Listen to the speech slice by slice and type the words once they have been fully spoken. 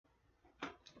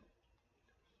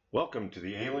Welcome to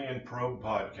the Alien Probe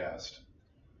Podcast.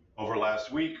 Over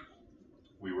last week,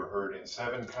 we were heard in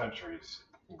 7 countries,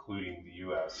 including the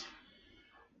U.S.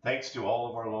 Thanks to all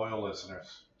of our loyal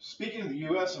listeners. Speaking of the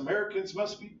U.S., Americans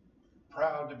must be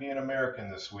proud to be an American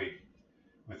this week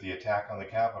with the attack on the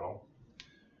Capitol.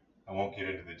 I won't get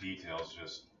into the details,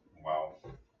 just wow.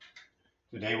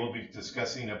 Today we'll be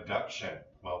discussing abduction.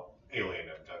 Well, alien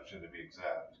abduction to be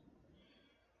exact.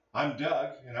 I'm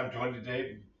Doug, and I'm joined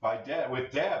today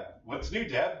with Deb. What's new,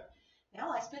 Deb?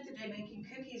 Well, I spent the day making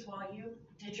cookies while you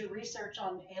did your research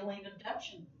on alien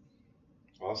abduction.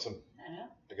 Awesome. I know.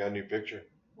 I got a new picture.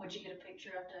 What'd you get a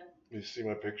picture of, Doug? You see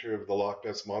my picture of the Loch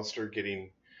Ness Monster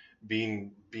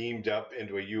being beamed up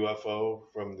into a UFO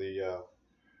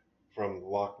from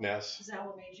Loch Ness. Is that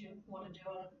what made you want to do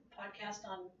a podcast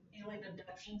on alien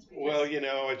abductions? Well,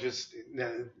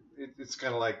 it's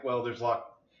kind of like, well,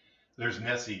 there's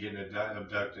Nessie getting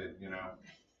abducted,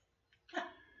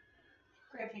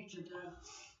 Great picture, Doug.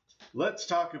 Let's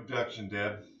talk abduction,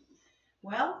 Deb.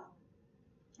 Well,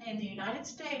 in the United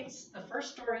States, the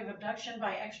first story of abduction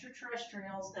by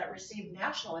extraterrestrials that received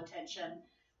national attention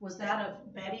was that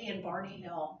of Betty and Barney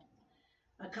Hill,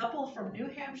 a couple from New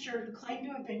Hampshire who claimed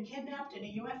to have been kidnapped in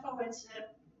a UFO incident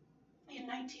in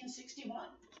 1961.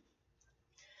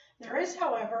 There is,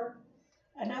 however,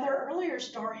 another earlier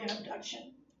story of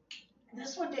abduction.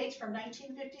 This one dates from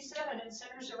 1957 and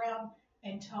centers around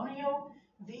Antonio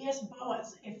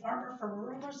Villas-Boas, a farmer from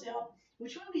rural Brazil,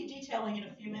 which we'll be detailing in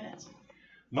a few minutes.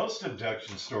 Most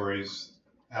abduction stories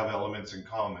have elements in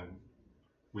common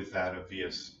with that of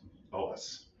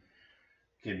Villas-Boas.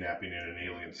 Kidnapping in an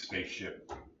alien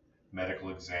spaceship, medical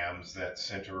exams that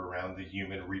center around the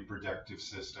human reproductive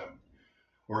system,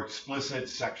 or explicit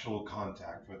sexual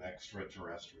contact with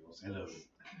extraterrestrials. Hello.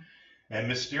 And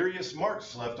mysterious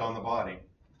marks left on the body.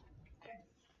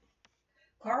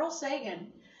 Carl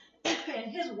Sagan, in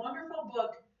his wonderful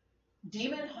book,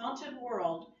 Demon Haunted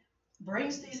World,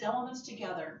 brings these elements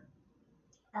together,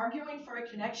 arguing for a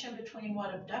connection between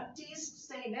what abductees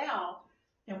say now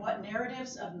and what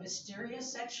narratives of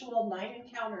mysterious sexual night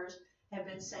encounters have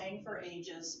been saying for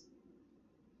ages.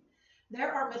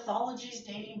 There are mythologies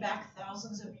dating back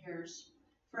thousands of years.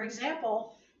 For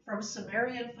example, from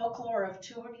Sumerian folklore of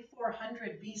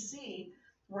 2400 BC,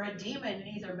 where a demon in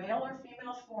either male or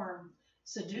female form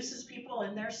seduces people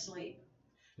in their sleep.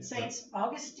 Saints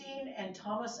Augustine and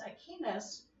Thomas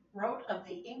Aquinas wrote of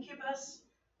the incubus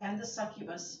and the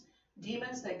succubus,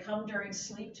 demons that come during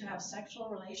sleep to have sexual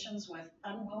relations with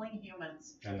unwilling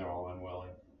humans. And they're all unwilling.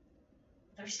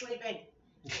 They're sleeping.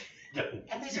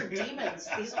 And these are demons.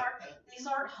 These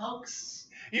aren't hunks.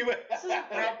 This isn't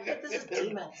Brad Pitt. This is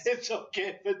demons. It's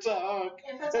okay if it's a hunk.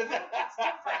 If it's a hunk, it's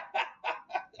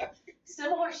different.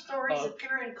 Similar stories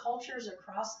appear in cultures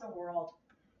across the world.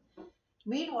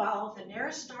 Meanwhile, the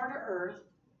nearest star to Earth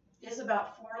is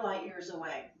about 4 light years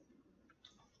away.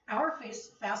 Our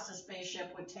fastest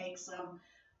spaceship would take some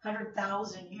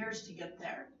 100,000 years to get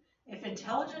there. If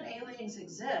intelligent aliens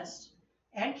exist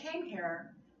and came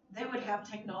here, they would have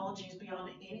technologies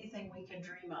beyond anything we can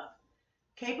dream of,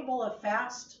 capable of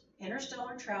fast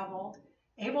interstellar travel,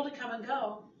 able to come and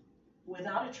go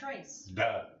without a trace.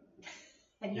 Duh.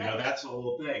 And that's the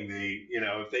whole thing.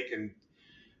 If they can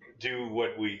do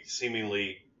what we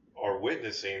seemingly are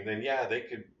witnessing, then yeah, they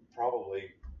could probably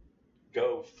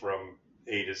go from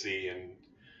A to Z, and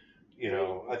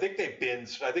I think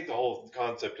the whole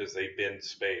concept is they bend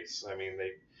space. I mean,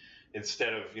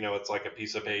 instead of, it's like a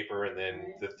piece of paper, and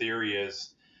then the theory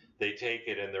is they take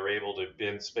it and they're able to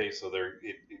bend space, so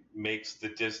it makes the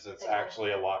distance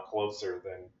actually a lot closer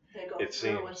than they go it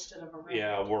through seems. Instead of a ring.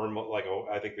 Yeah,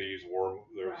 I think they use worm.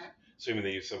 Right. Assuming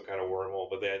they use some kind of wormhole,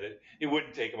 but it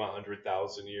wouldn't take them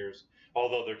 100,000 years.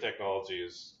 Although their technology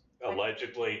is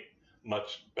allegedly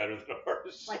much better than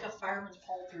ours. Like a fireman's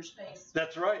pole through space.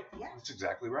 That's right. Yeah. That's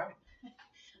exactly right.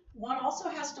 One also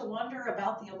has to wonder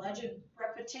about the alleged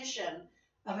repetition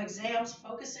of exams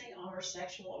focusing on our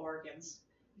sexual organs.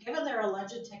 Given their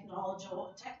alleged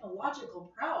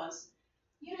technological prowess,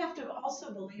 you'd have to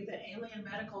also believe that alien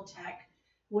medical tech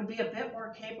would be a bit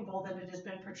more capable than it has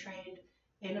been portrayed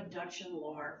in abduction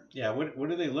lore. Yeah,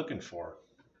 what are they looking for?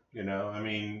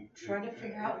 Trying to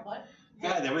figure out what.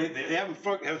 Yeah, they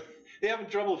having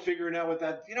trouble figuring out what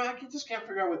that. I just can't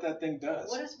figure out what that thing does.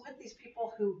 What is with these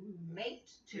people who mate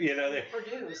to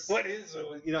produce? What is?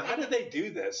 How do they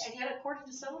do this? And yet, according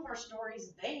to some of our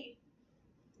stories, they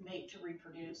mate to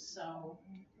reproduce. So.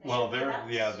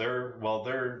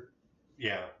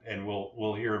 And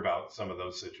we'll hear about some of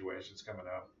those situations coming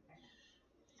up.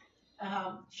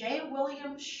 J.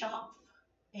 William Schopf,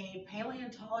 a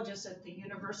paleontologist at the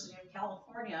University of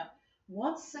California,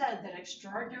 once said that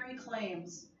extraordinary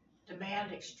claims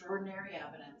demand extraordinary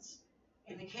evidence.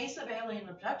 In the case of alien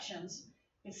abductions,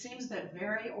 it seems that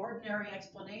very ordinary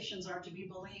explanations are to be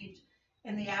believed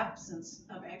in the absence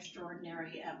of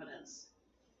extraordinary evidence.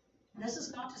 This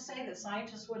is not to say that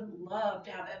scientists wouldn't love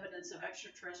to have evidence of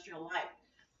extraterrestrial life,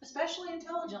 especially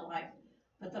intelligent life,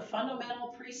 but the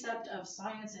fundamental precept of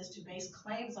science is to base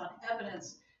claims on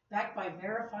evidence backed by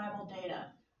verifiable data.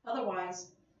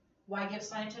 Otherwise, why give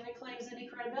scientific claims any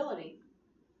credibility?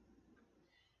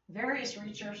 Various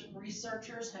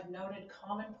researchers have noted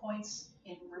common points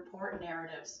in report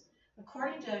narratives.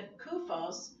 According to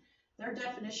CUFOS, their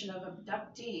definition of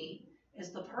abductee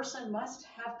is the person must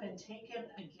have been taken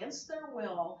against their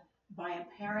will by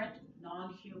apparent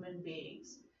non-human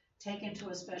beings, taken to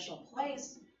a special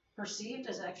place, perceived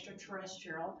as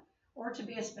extraterrestrial, or to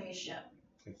be a spaceship.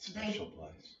 It's a special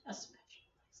place. A special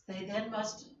place. They then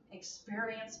must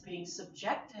experience being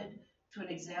subjected to an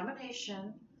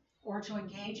examination or to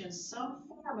engage in some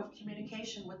form of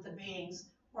communication with the beings,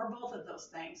 or both of those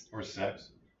things. Or sex.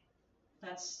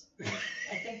 I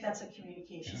think that's a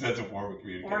communication. That's a form of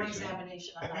communication. Or an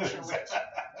examination, I'm not sure which.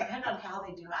 Depending on how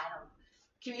they do it, I don't know.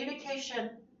 Communication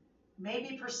may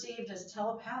be perceived as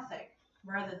telepathic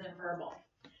rather than verbal.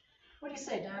 What do you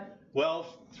say, Doug?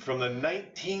 Well, from the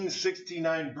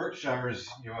 1969 Berkshire's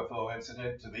UFO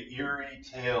incident to the eerie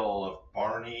tale of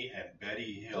Barney and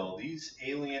Betty Hill, these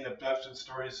alien abduction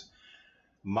stories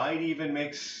might even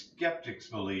make skeptics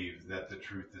believe that the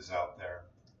truth is out there.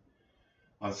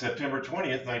 On September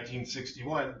 20th,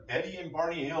 1961, Betty and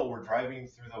Barney Hill were driving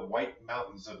through the White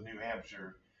Mountains of New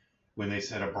Hampshire when they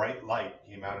said a bright light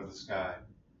came out of the sky.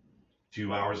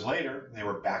 2 hours later, they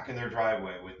were back in their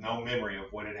driveway with no memory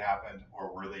of what had happened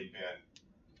or where they'd been.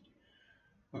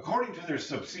 According to their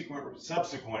subsequent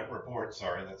reports,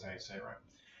 that's how you say it right,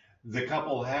 the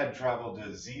couple had traveled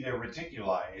to Zeta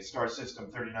Reticuli, a star system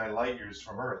 39 light years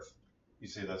from Earth. You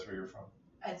say that's where you're from?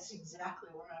 That's exactly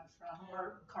where I'm from,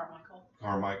 or Carmichael.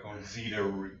 Carmichael, Zeta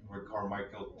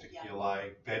Carmichael Reticuli. Yeah.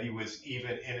 Betty was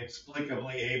even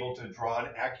inexplicably able to draw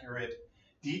an accurate,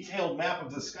 detailed map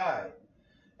of the sky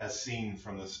as seen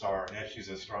from the star. And she's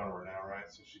an astronomer now, right?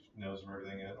 So she knows where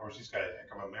everything is, or she's got a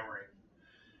heck of a memory.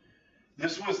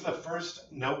 This was the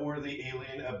first noteworthy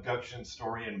alien abduction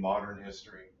story in modern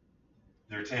history.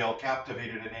 Their tale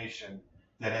captivated a nation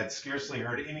that had scarcely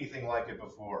heard anything like it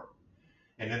before.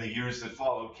 And in the years that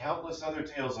followed, countless other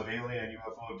tales of alien and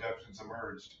UFO abductions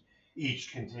emerged,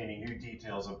 each containing new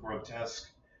details of grotesque,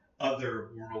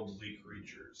 otherworldly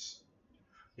creatures.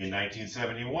 In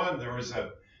 1971, there was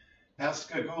a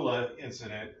Pascagoula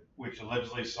incident which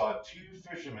allegedly saw 2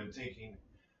 fishermen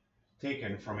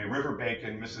taken from a riverbank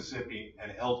in Mississippi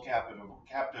and held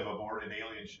captive aboard an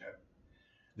alien ship.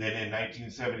 Then in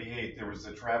 1978, there was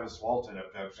the Travis Walton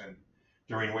abduction,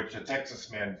 during which a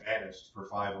Texas man vanished for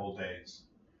 5 whole days.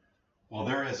 Well,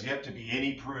 there has yet to be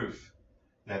any proof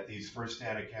that these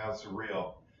first-hand accounts are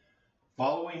real.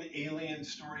 Following alien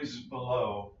stories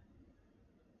below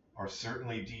are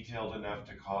certainly detailed enough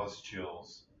to cause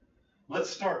chills. Let's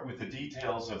start with the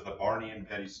details of the Barney and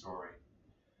Betty story.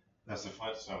 That's the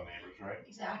Flintstone neighbors, right?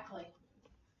 Exactly.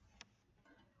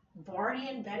 Barney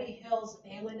and Betty Hill's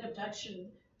alien abduction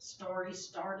story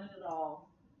started it all.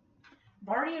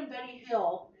 Barney and Betty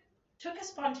Hill took a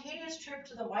spontaneous trip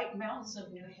to the White Mountains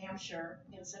of New Hampshire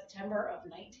in September of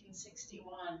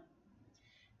 1961.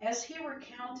 As he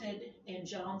recounted in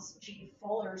John G.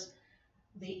 Fuller's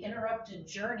The Interrupted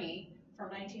Journey from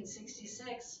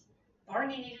 1966,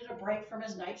 Barney needed a break from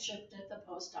his night shift at the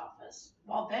post office,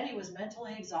 while Betty was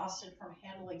mentally exhausted from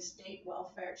handling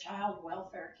child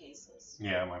welfare cases.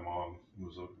 Yeah, my mom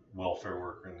was a welfare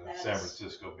worker in the San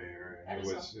Francisco Bay Area. It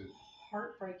was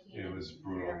heartbreaking. It was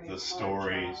brutal.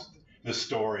 The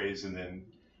stories, and then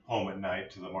home at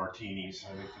night to the martinis.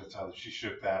 I think that's how she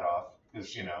shook that off.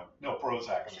 Because, no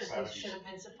Prozac in the 70s. Should have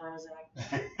been some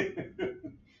Prozac.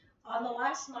 On the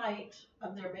last night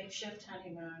of their makeshift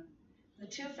honeymoon, the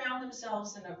two found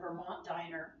themselves in a Vermont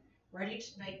diner, ready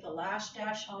to make the last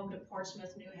dash home to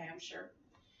Portsmouth, New Hampshire.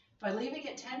 By leaving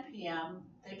at 10 p.m.,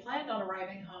 they planned on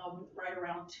arriving home right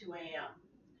around 2 a.m.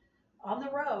 On the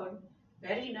road,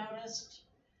 Betty noticed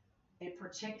a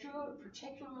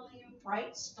particularly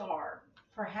bright star,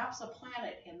 perhaps a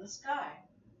planet in the sky.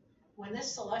 When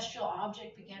this celestial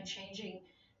object began changing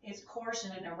its course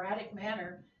in an erratic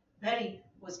manner, Betty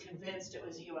was convinced it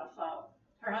was a UFO.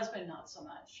 Her husband, not so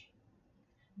much.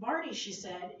 Barney, she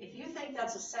said, if you think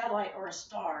that's a satellite or a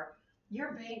star,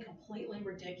 you're being completely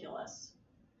ridiculous.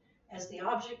 As the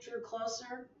object drew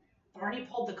closer, Barney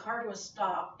pulled the car to a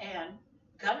stop and,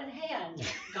 gun in hand,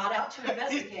 got out to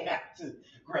investigate.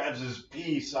 Grabs his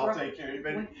piece. I'll take care of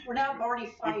it. We're now Barney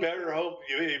fighting.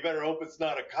 You better hope it's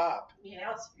not a cop.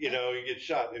 Yeah, You get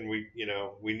shot, and we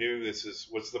knew this is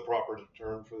what's the proper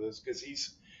term for this, because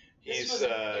he's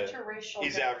interracial.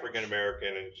 He's African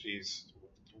American and she's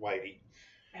whitey.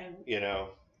 And and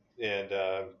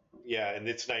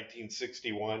it's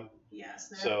 1961.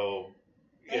 Yes. So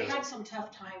they had some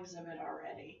tough times of it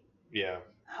already. Yeah.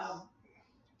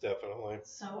 Definitely.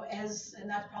 So and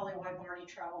that's probably why Barney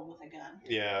traveled with a gun.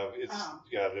 Yeah,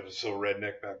 it was so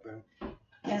redneck back then.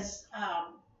 As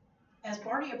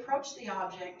Barney approached the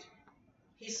object,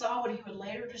 he saw what he would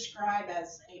later describe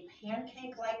as a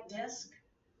pancake-like disc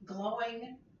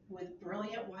glowing with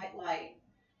brilliant white light,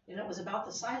 and it was about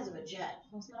the size of a jet.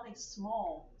 It was not a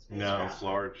small spacecraft. No, it's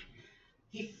large.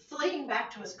 Fleeing back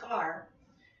to his car,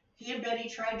 he and Betty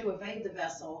tried to evade the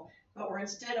vessel, but were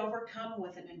instead overcome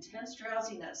with an intense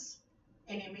drowsiness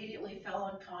and immediately fell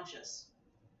unconscious.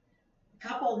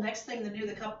 Next thing they knew,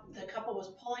 the couple was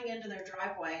pulling into their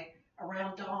driveway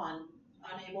around dawn,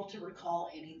 unable to recall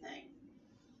anything.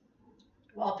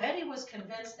 While Betty was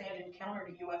convinced they had encountered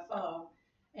a UFO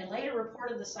and later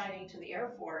reported the sighting to the Air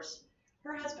Force,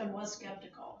 her husband was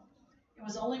skeptical. It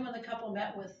was only when the couple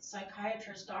met with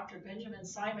psychiatrist Dr. Benjamin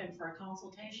Simon for a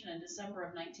consultation in December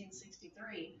of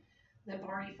 1963 that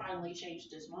Barney finally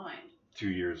changed his mind. 2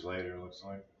 years later, it looks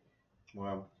like.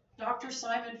 Wow. Dr.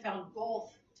 Simon found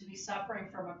both to be suffering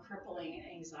from a crippling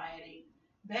anxiety.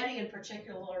 Betty, in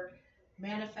particular,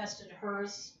 manifested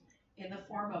hers in the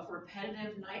form of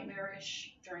repetitive,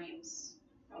 nightmarish dreams.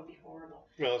 That would be horrible.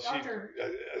 Well,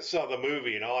 I saw the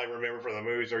movie, and all I remember from the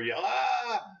movies are yell,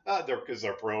 because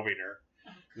they're probing her.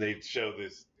 They show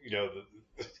this, I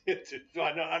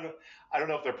don't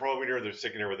know if they're probing her or they're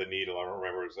sticking her with a needle. I don't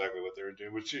remember exactly what they were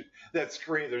doing. But that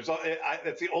scream,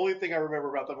 that's the only thing I remember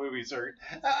about the movie. Sir,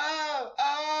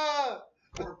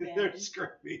 Poor Betty. They're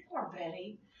screaming. Poor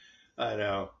Betty. I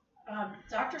know.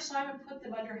 Dr. Simon put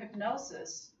them under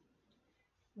hypnosis,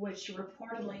 which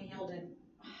reportedly yielded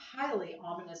highly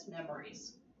ominous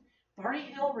memories. Barney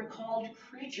Hill recalled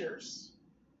creatures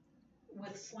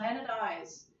with slanted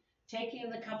eyes taking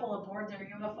the couple aboard their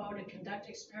UFO to conduct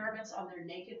experiments on their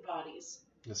naked bodies.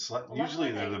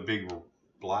 Usually they're the big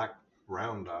black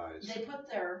round eyes. They put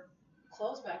their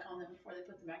clothes back on them before they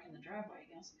put them back in the driveway,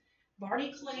 I guess.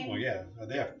 Barney claimed... Well, yeah,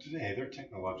 they're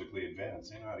technologically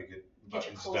advanced. They know how to get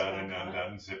buttons done and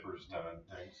undone, zippers done and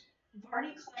things.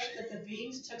 Barney claimed that the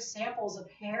beings took samples of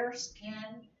hair,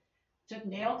 skin, took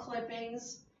nail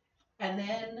clippings, and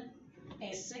then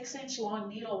a 6-inch long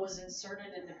needle was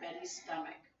inserted into Betty's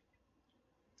stomach.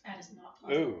 That is not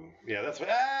pleasant. Ooh, yeah, that's what.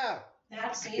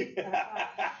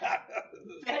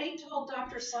 Betty told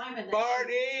Dr. Simon that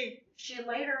Barney! She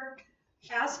later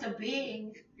asked a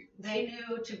being they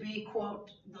knew to be,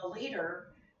 quote, the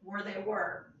leader, where they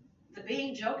were. The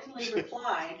being jokingly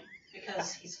replied,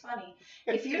 because he's funny,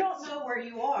 if you don't know where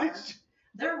you are,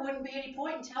 there wouldn't be any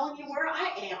point in telling you where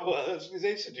I am. Well,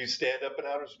 they said you stand up in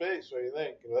outer space. What do you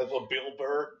think? That's what Bill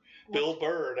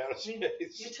Burr in outer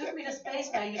space. You took me to space,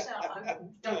 now you sound like,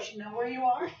 don't you know where you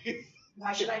are?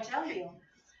 Why should I tell you?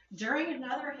 During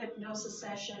another hypnosis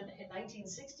session in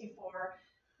 1964,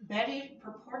 Betty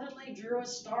purportedly drew a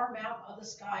star map of the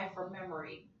sky from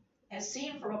memory, as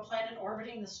seen from a planet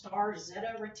orbiting the star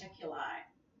Zeta Reticuli.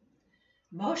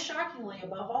 Most shockingly,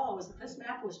 above all, was that this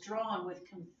map was drawn with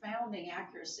confounding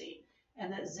accuracy,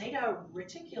 and that Zeta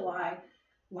Reticuli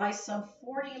lies some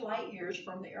 40 light years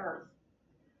from the Earth.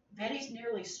 Betty's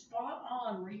nearly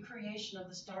spot-on recreation of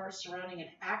the stars surrounding an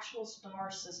actual star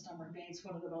system remains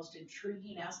one of the most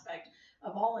intriguing aspects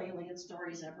of all alien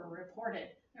stories ever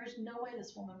reported. There's no way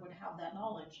this woman would have that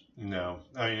knowledge. No,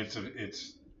 I mean it's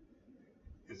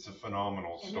a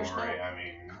phenomenal story.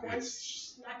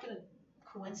 It's not going to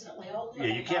coincidentally.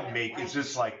 You can't make. It's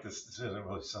just like this isn't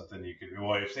really something you could.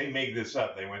 Well, if they made this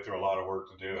up, they went through a lot of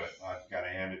work to do it. I've got to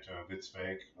hand it to them. If it's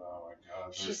fake, oh my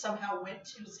God. She somehow went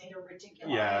to Zeta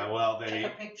Reticuli. Yeah, well,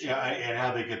 and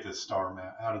how they get this star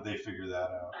map? How did they figure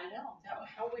that out? I know.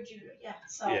 How would you? Yeah.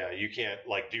 So. Yeah, you can't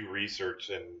do research,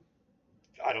 and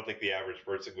I don't think the average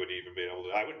person would even be able to.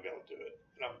 I wouldn't be able to do it.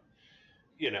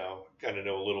 Kind of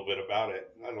know a little bit about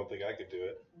it. I don't think I could do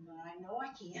it. I know I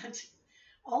can't.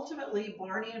 Ultimately,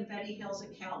 Barney and Betty Hill's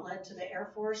account led to the Air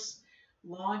Force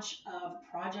launch of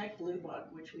Project Blue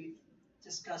Book, which we've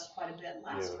discussed quite a bit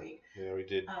last week. Yeah, we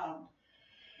did.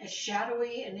 A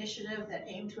shadowy initiative that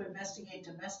aimed to investigate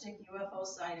domestic UFO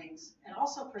sightings and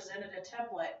also presented a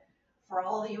template for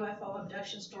all the UFO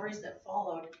abduction stories that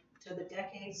followed to the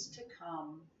decades to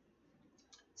come.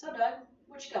 So, Doug,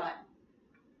 what you got?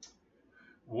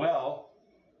 Well,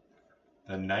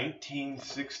 The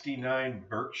 1969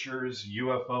 Berkshire's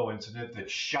UFO incident that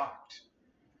shocked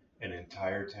an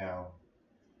entire town.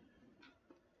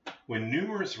 When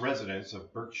numerous residents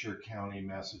of Berkshire County,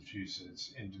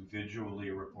 Massachusetts,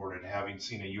 individually reported having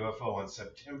seen a UFO on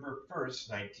September 1st,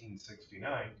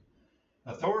 1969,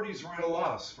 authorities were at a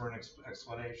loss for an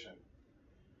explanation.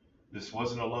 This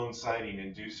wasn't a lone sighting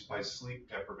induced by sleep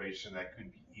deprivation that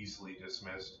could be easily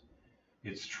dismissed.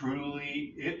 It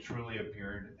truly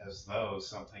appeared as though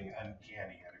something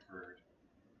uncanny had occurred.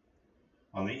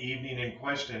 On the evening in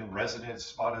question, residents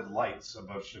spotted lights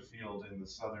above Sheffield in the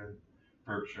southern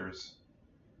Berkshires.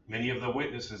 Many of the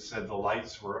witnesses said the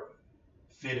lights were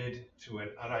fitted to an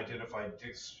unidentified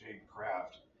disc-shaped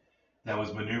craft that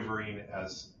was maneuvering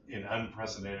in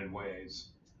unprecedented ways.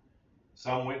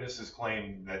 Some witnesses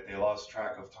claimed that they lost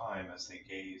track of time as they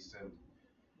gazed and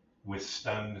with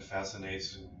stunned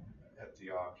fascination at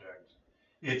the object.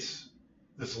 It's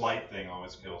this light thing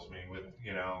always kills me. With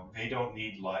they don't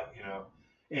need light.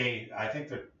 I think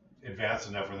they're advanced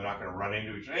enough where they're not going to run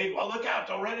into each other. Hey, well, look out!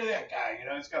 Don't run into that guy.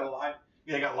 He's got a light.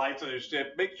 They got lights on their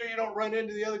ship. Make sure you don't run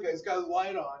into the other guy. He's got his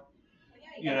light on. Well,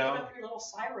 yeah, you gotta put up your little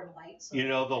siren lights. So.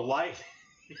 The light.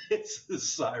 It's the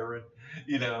siren.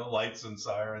 Lights and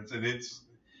sirens, and it's.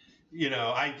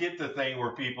 I get the thing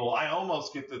where I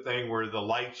almost get the thing where the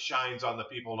light shines on the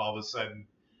people and all of a sudden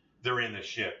they're in the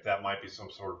ship. That might be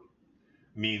some sort of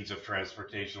means of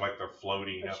transportation, like they're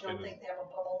floating but up. You don't think they have a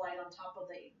bubble light on top of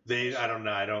the... I don't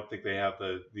know. I don't think they have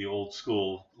the old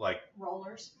school, like...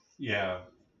 rollers? Yeah.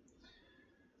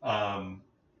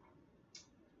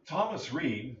 Thomas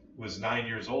Reed was 9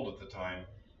 years old at the time.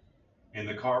 In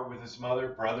the car with his mother,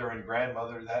 brother, and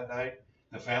grandmother that night,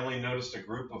 the family noticed a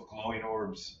group of glowing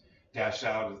orbs dash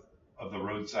out of the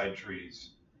roadside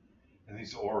trees. And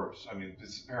these orbs,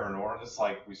 it's paranormal. It's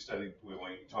like we studied when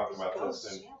we talked about ghosts,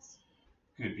 this, and yes.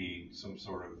 Could be some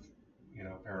sort of,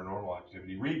 paranormal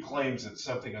activity. Reed claims that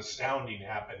something astounding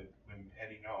happened when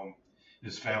heading home.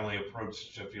 His family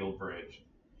approached Sheffield Bridge.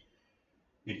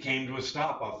 It came to a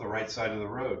stop off the right side of the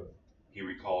road, he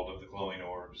recalled of the glowing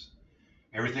orbs.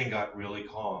 Everything got really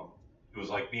calm. It was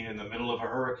like being in the middle of a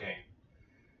hurricane.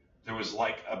 There was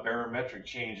like a barometric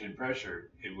change in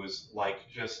pressure. It was like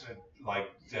like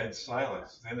dead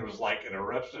silence. Then there was like an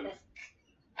eruption.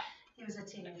 He was a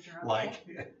teenager.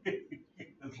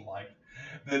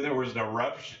 Then there was an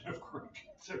eruption of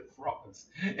crickets and frogs,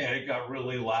 and it got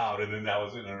really loud, and then that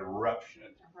was an eruption.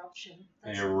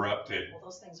 They erupted. Well,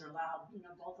 those things are loud.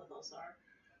 Both of those are.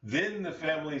 Then the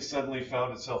family suddenly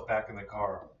found itself back in the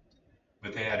car,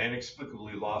 but they had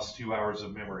inexplicably lost 2 hours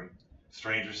of memory.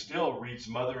 Stranger still, Reed's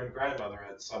mother and grandmother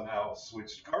had somehow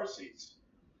switched car seats.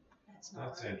 That's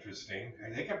right. Interesting.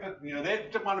 They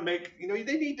they want to make,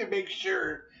 they need to make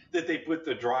sure that they put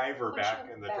the driver back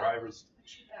in the driver's.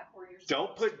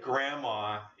 Don't put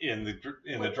grandma in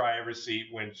the driver's seat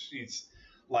when she's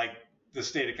like the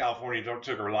state of California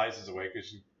took her license away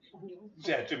because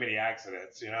she had too many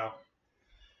accidents.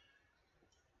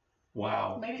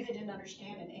 Wow. Maybe they didn't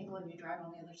understand. In England, you drive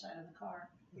on the other side of the car.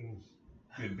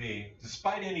 Could be.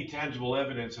 Despite any tangible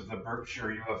evidence of the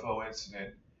Berkshire UFO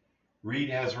incident, Reed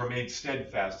has remained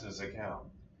steadfast in his account.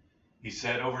 He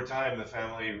said over time the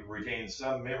family regained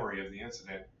some memory of the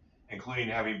incident, including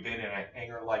having been in a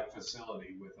hangar-like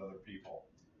facility with other people.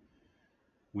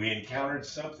 We encountered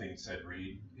something, said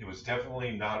Reed. It was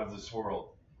definitely not of this world.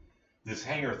 This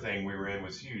hangar thing we were in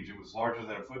was huge. It was larger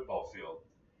than a football field.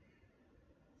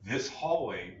 This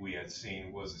hallway we had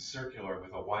seen was circular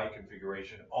with a Y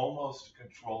configuration, almost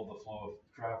controlled the flow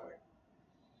of traffic.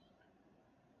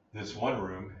 This one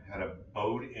room had a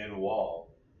bowed-in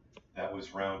wall that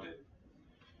was rounded.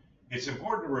 It's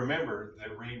important to remember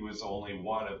that Reed was only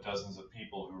one of dozens of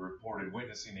people who reported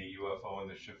witnessing a UFO in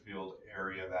the Sheffield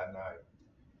area that night.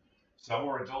 Some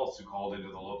were adults who called into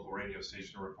the local radio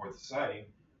station to report the sighting.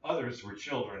 Others were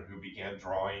children who began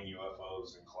drawing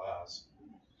UFOs in class.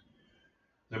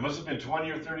 There must have been 20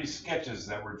 or 30 sketches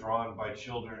that were drawn by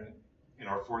children in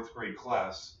our 4th grade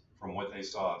class from what they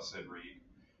saw, said Reed.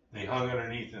 They hung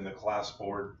underneath in the class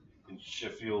board in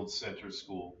Sheffield Center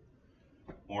School.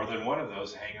 More than one of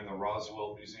those hang in the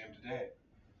Roswell Museum today.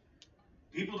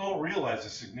 People don't realize the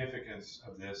significance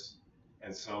of this,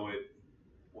 and so it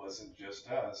wasn't just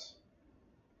us.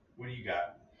 What do you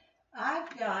got?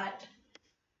 I've got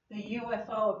the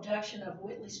UFO abduction of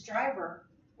Whitley Strieber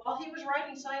while he was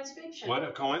writing science fiction. What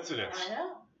a coincidence. I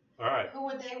know. All right.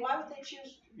 Why would they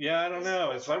choose? Yeah, I don't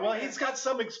know. It's like, well, he's got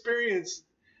some experience.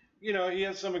 He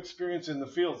has some experience in the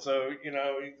field, so,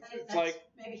 it's like...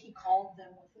 Maybe he called them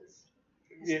with his...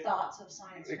 his thoughts of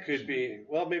science fiction. It could be.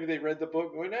 Well, maybe they read the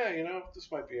book and went,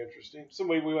 this might be interesting.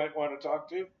 Somebody we might want to talk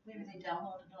to. Maybe they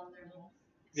downloaded it on their little...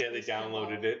 Yeah, they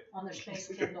downloaded it. On their space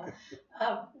Kindle.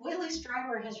 Whitley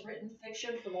Strieber has written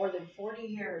fiction for more than 40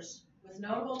 years, with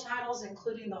notable titles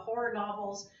including the horror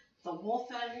novels The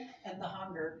Wolfen and The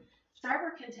Hunger.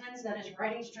 Strieber contends that his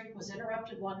writing streak was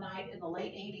interrupted one night in the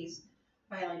late 80s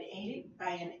by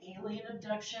an alien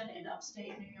abduction in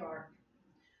upstate New York.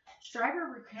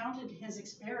 Strieber recounted his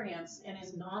experience in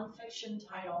his nonfiction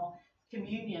title,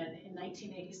 Communion, in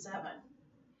 1987.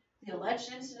 The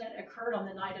alleged incident occurred on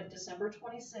the night of December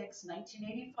 26,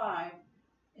 1985,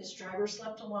 as Strieber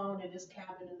slept alone in his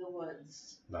cabin in the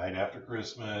woods. Night after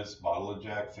Christmas, bottle of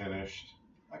Jack finished.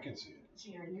 I can see it. So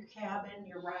you're in your cabin,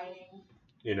 you're writing.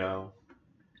 You know.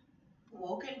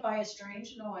 Woken by a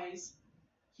strange noise,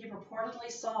 he reportedly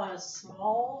saw a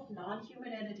small,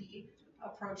 non-human entity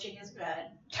approaching his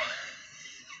bed.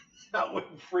 That would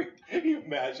freak. You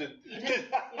imagine? He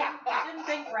didn't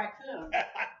think raccoon.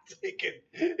 I'm thinking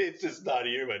it's just not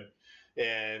human,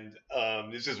 and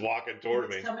it's just walking toward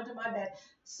me. It's coming to my bed.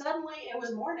 Suddenly, it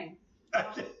was morning.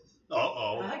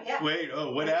 Yeah. Wait.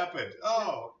 Oh, what happened?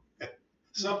 Oh,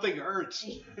 something hurts.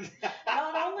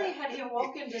 Not only had he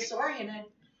awoken disoriented,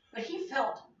 but he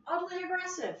felt oddly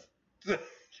aggressive.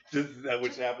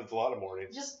 Which happens a lot of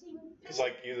mornings. Just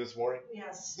like you this morning?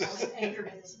 Yes, I was anchored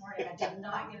in this morning. I did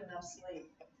not get enough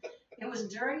sleep. It was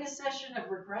during a session of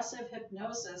regressive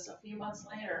hypnosis a few months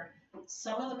later,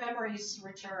 some of the memories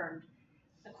returned.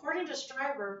 According to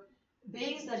Strieber,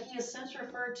 beings that he has since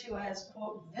referred to as,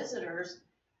 quote, visitors,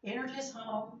 entered his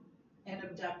home and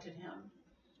abducted him.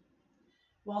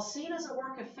 While seen as a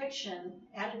work of fiction,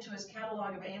 added to his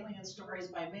catalog of alien stories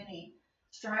by many,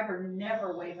 Strieber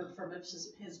never wavered from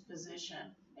his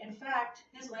position. In fact,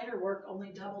 his later work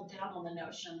only doubled down on the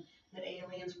notion that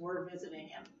aliens were visiting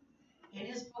him. In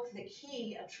his book, The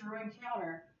Key, A True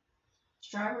Encounter,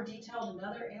 Strieber detailed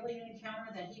another alien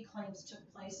encounter that he claims took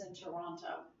place in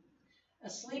Toronto.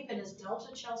 Asleep in his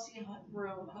Delta Chelsea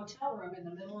hotel room in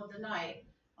the middle of the night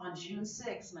on June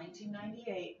 6,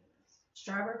 1998,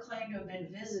 Strieber claimed to have been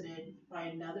visited by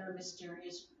another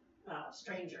mysterious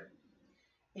stranger.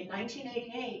 In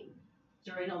 1988,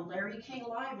 during a Larry King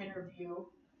Live interview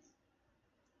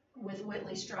with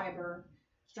Whitley Strieber,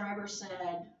 Strieber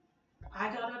said,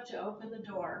 "I got up to open the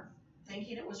door,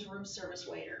 thinking it was a room service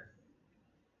waiter.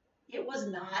 It was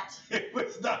not. It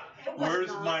was not.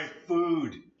 Where's my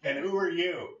food? And who are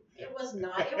you?" It was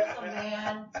not. It was a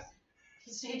man.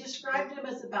 He described him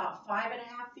as about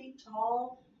 5.5 feet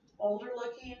tall, older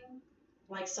looking,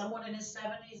 like someone in his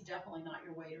 70s. Definitely not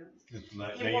your waiter.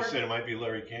 Now you said it might be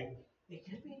Larry King? It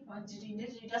could be.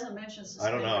 He doesn't mention suspenders.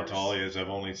 I don't know how tall he is. I've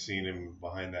only seen him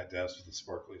behind that desk with the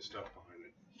sparkly stuff behind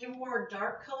it. He wore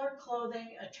dark colored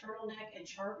clothing, a turtleneck, and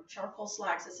charcoal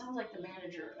slacks. It sounds like the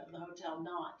manager of the hotel,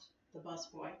 not the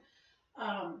busboy.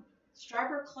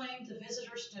 Strieber claimed the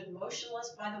visitor stood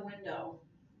motionless by the window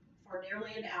for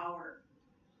nearly an hour.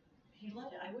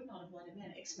 I would not have let him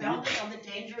in. Expounding on the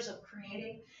dangers of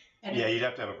creating. You'd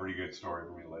have to have a pretty good story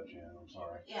for me to let you in. I'm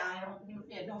sorry.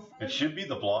 No food. It should be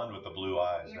the blonde with the blue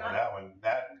eyes. That you'd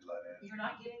let in. You're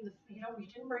not getting you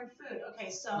didn't bring food. Okay,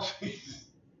 so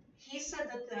he said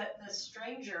that the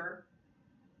stranger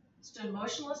stood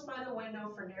motionless by the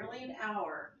window for nearly an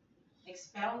hour,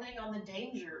 expounding on the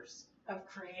dangers of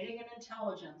creating an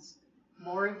intelligence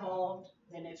more evolved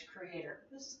than its creator.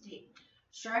 This is deep.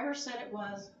 Strieber said it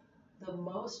was the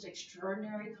most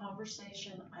extraordinary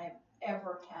conversation I have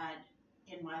ever had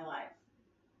in my life.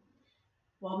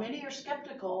 While many are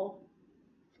skeptical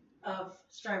of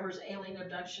Strieber's alien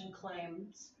abduction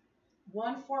claims,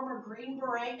 one former Green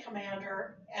Beret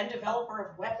commander and developer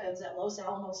of weapons at Los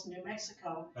Alamos, New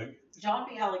Mexico, John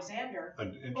B. Alexander,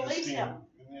 believes him.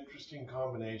 An interesting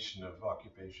combination of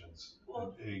occupations.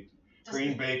 Well, a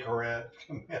Green Bay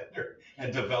commander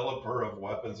and developer of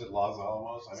weapons at Los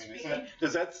Alamos. I mean,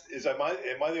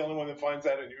 am I the only one that finds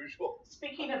that unusual?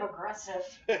 Speaking of aggressive.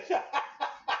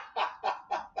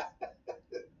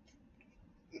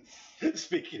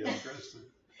 Speaking of aggressive.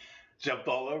 Jumped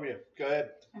all over you. Go ahead.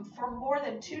 And for more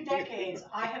than 2 decades,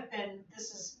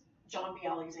 this is John B.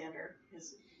 Alexander,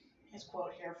 his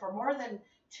quote here. For more than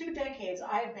 2 decades,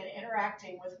 I have been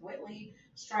interacting with Whitley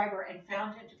Strieber and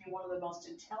found him to be one of the most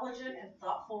intelligent and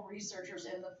thoughtful researchers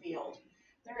in the field.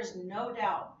 There is no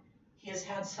doubt he has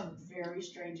had some very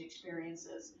strange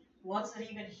experiences, ones that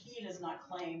even he does not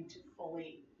claim to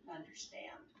fully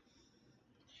understand.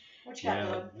 What you got,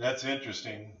 Doug? That's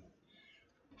interesting.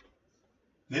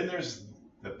 Then there's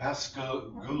the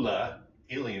Pascagoula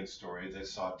alien story that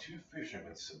saw 2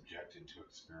 fishermen subjected to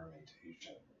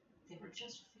experimentation. They were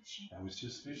just fishing. I was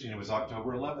just fishing. It was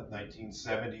October 11th,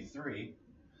 1973,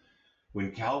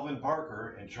 when Calvin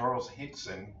Parker and Charles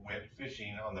Hickson went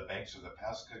fishing on the banks of the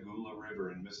Pascagoula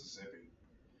River in Mississippi.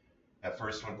 At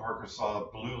first, when Parker saw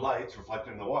blue lights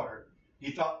reflected in the water,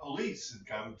 he thought police had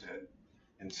come to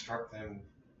instruct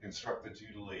the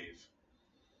two to leave.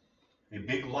 A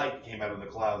big light came out of the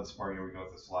clouds. Parker would go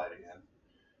with the slide again.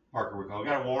 Parker would go, "I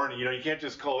got to warn you, you can't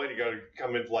just call in. You got to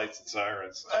come in with lights and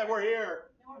sirens. Hey, we're here."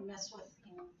 You don't want to mess with,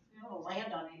 you don't want to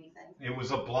land on anything. It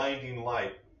was a blinding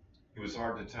light. It was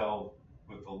hard to tell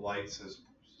with the lights as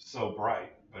so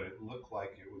bright, but it looked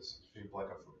like it was shaped like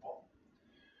a football.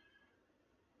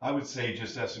 I would say,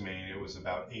 just estimating, it was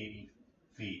about 80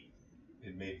 feet.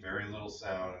 It made very little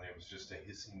sound, and it was just a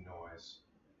hissing noise.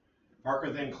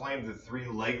 Parker then claimed that three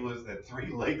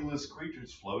legless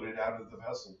creatures floated out of the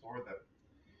vessel toward them.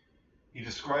 He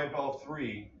described all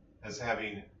three as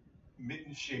having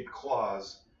mitten-shaped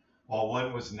claws. While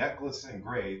one was necklace and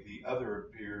gray, the other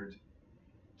appeared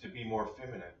to be more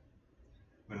feminine.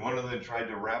 When one of them tried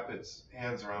to wrap its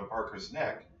hands around Parker's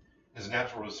neck, his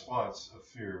natural response of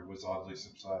fear was oddly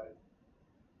subsided.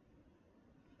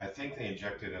 I think they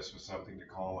injected us with something to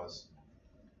calm us.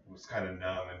 I was kind of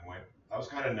numb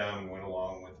and went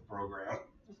along with the program.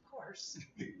 Of course.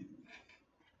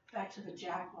 Back to the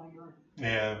jack while you were.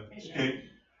 Yeah.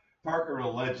 Parker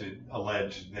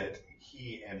alleged that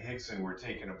he and Hickson were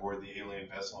taken aboard the alien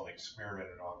vessel and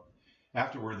experimented on.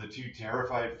 Afterward, the two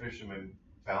terrified fishermen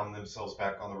found themselves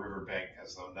back on the riverbank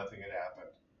as though nothing had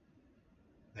happened.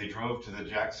 They drove to the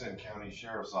Jackson County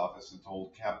Sheriff's Office and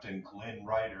told Captain Glenn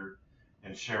Ryder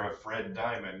and Sheriff Fred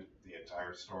Diamond the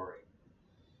entire story.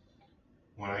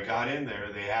 "When I got in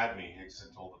there, they had me,"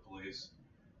 Hickson told the police.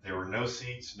 "There were no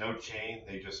seats, no chain.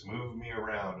 They just moved me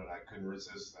around and I couldn't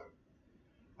resist them.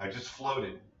 I just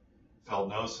floated, felt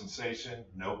no sensation,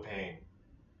 no pain.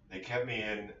 They kept me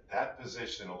in that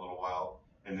position a little while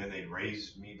and then they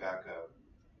raised me back up."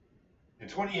 In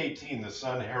 2018, the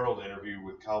Sun Herald interviewed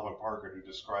with Calvin Parker, who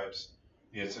describes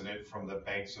the incident from the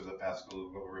banks of the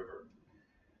Pascagoula River.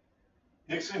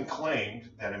 Hickson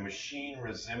claimed that a machine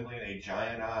resembling a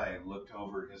giant eye looked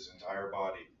over his entire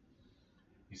body.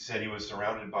 He said he was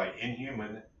surrounded by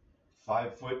inhuman,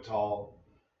 5-foot-tall,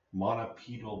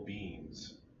 monopedal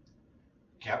beings.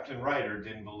 Captain Ryder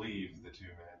didn't believe the two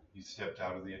men. He stepped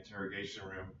out of the interrogation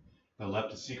room, but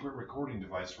left a secret recording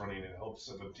device running in hopes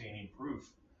of obtaining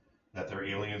proof that their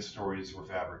alien stories were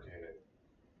fabricated.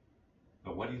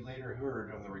 But what he later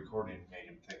heard on the recording made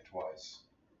him think twice.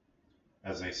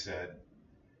 As they said,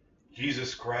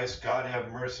 "Jesus Christ, God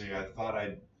have mercy, I thought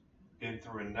I'd been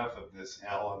through enough of this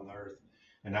hell on earth,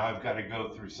 and now I've got to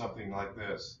go through something like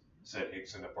this," said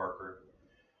Hickson to Parker.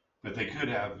 "But they could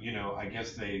have, I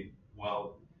guess they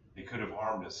could have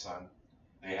harmed us, son.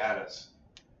 They had us.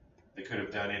 They could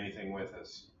have done anything with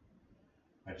us."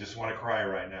 "I just want to cry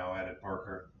right now," added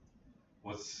Parker.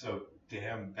 "What's so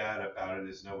damn bad about it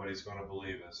is nobody's going to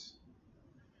believe us."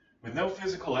 With no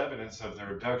physical evidence of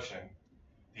their abduction,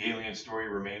 the alien story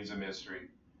remains a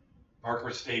mystery. Parker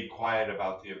stayed quiet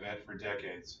about the event for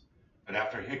decades, but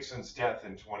after Hickson's death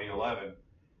in 2011,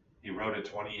 he wrote a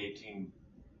 2018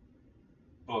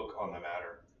 book on the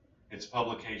matter. Its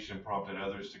publication prompted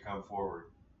others to come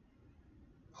forward,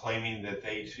 claiming that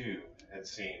they too had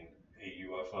seen a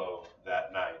UFO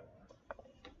that night.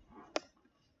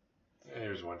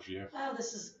 Here's one for you. Oh,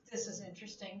 this is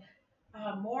interesting.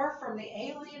 More from the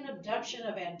alien abduction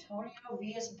of Antonio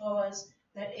Villas-Boas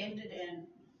that ended in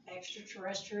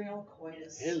extraterrestrial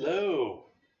coitus.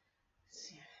 Hello.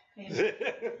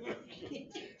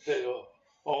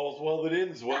 All's well that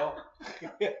ends well.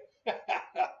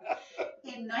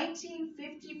 In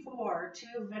 1954,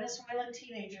 two Venezuelan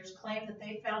teenagers claimed that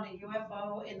they found a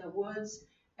UFO in the woods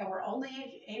and were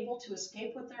only able to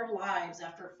escape with their lives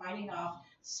after fighting off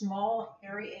small,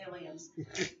 hairy aliens.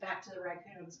 Back to the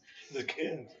raccoons. The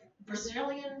kids.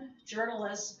 Brazilian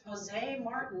journalist Jose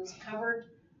Martins covered.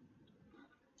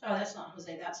 Oh, that's not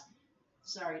Jose.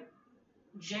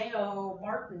 J.O.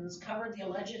 Martins covered the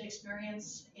alleged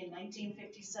experience in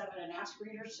 1957 and asked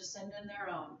readers to send in their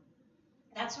own.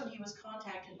 That's when he was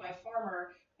contacted by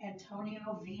farmer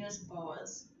Antonio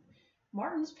Villas-Boas.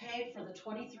 Martins paid for the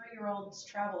 23-year-old's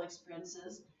travel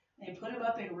expenses. They put him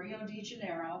up in Rio de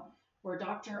Janeiro, where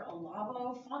Dr.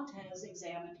 Olavo Fontes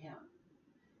examined him.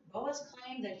 Boas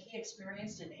claimed that he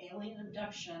experienced an alien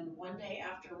abduction one day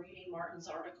after reading Martin's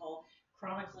article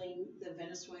chronicling the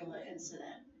Venezuela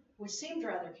incident, which seemed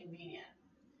rather convenient.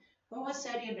 Boas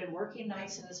said he had been working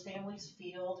nights in his family's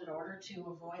field in order to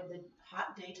avoid the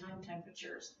hot daytime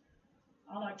temperatures.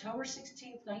 On October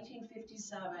 16,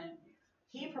 1957,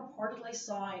 He purportedly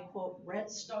saw a, quote,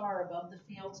 red star above the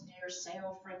fields near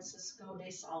Sao Francisco de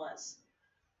Sales.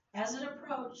 As it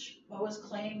approached, Boas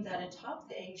claimed that atop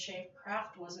the egg-shaped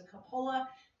craft was a cupola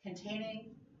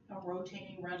containing a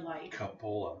rotating red light.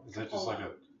 Cupola. Is that just like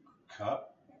a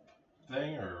cup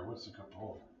thing, or what's a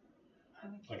cupola?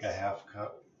 Like a half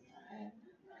cup? I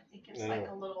think it's like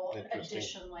a little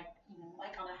addition, like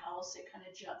like on a house, it kind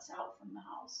of juts out from the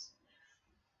house.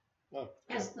 Oh,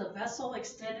 As the vessel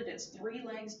extended its 3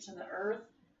 legs to the earth,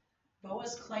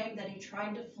 Boas claimed that he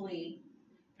tried to flee,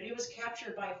 but he was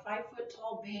captured by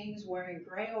 5-foot-tall beings wearing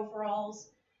gray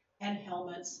overalls and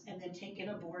helmets, and then taken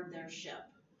aboard their ship.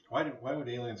 Why would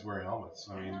aliens wear helmets?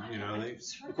 I mean,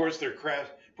 of course they're crash.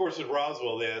 Of course, in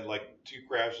Roswell they had like 2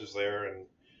 crashes there, and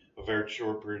a very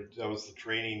short period. That was the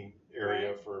training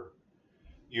area for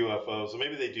UFOs. So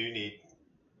maybe they do need,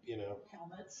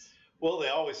 helmets. Well, they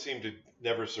always seem to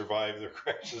never survive their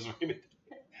crashes.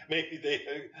 Maybe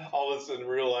they all of a sudden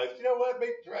realized, you know what?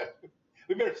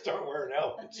 We better start wearing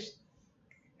helmets.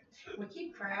 We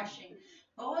keep crashing.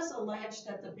 Boas alleged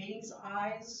that the beings'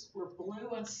 eyes were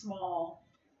blue and small,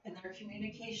 and their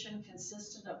communication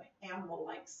consisted of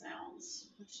animal-like sounds.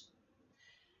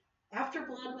 After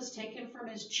blood was taken from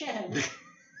his chin,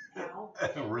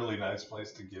 a really nice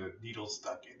place to get a needle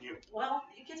stuck in you. Well,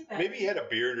 it gets better. Maybe he had a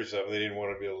beard or something. They didn't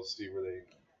want to be able to see where the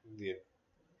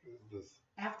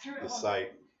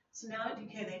sight. So now,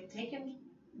 they've taken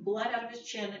blood out of his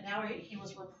chin, and now he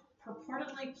was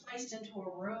purportedly placed into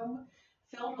a room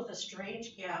filled with a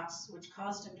strange gas, which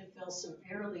caused him to feel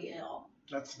severely ill.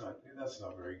 That's not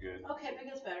very good. Okay, but it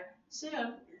gets better.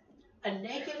 Soon, a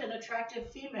naked and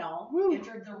attractive female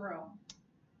entered the room.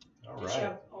 All Did right. she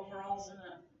have overalls and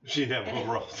a... She didn't have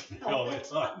overalls and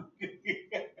helmets on.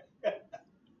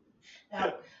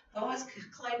 Now, Boas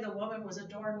claimed the woman was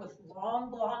adorned with long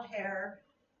blonde hair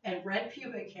and red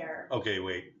pubic hair. Okay,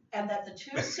 wait. And that the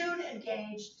two soon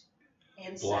engaged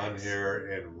in Blonde sex.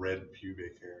 hair and red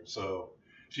pubic hair. So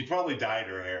she probably dyed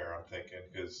her hair, I'm thinking,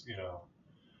 because,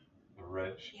 the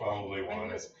red, she probably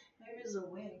wanted. Maybe it was a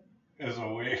wig. As a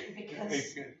wig.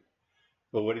 Because...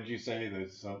 But what did you say?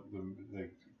 The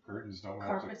curtains don't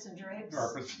have Carpets and drapes.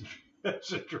 Carpets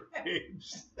and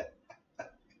drapes.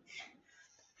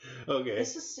 Okay.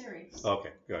 This is serious.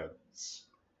 Okay, go ahead.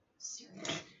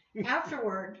 Serious.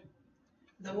 Afterward,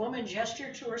 the woman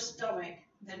gestured to her stomach,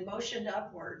 then motioned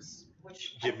upwards,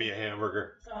 which... Give me a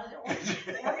hamburger.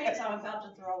 Or means I'm about to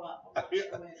throw up. I'm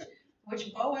not sure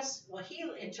which Boas, he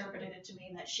interpreted it to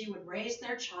mean that she would raise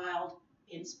their child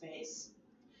in space.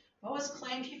 Boas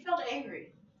claimed he felt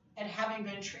angry at having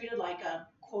been treated like a,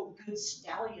 quote, good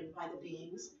stallion by the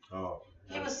beings. Oh.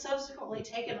 He was subsequently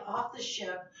taken off the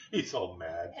ship. He's all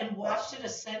mad. And watched it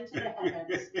ascend to the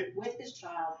heavens with his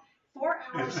child. 4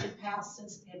 hours had passed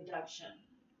since the abduction.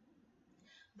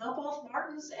 Though both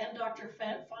Martins and Dr.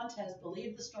 Fontes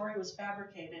believed the story was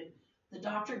fabricated, the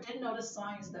doctor did notice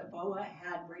signs that Boa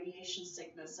had radiation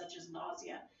sickness, such as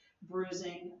nausea,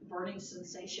 bruising, burning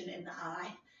sensation in the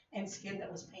eye, and skin that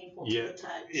was painful to the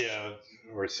touch. Yeah,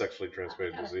 or sexually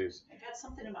transmitted disease. I got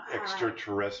something in my eye.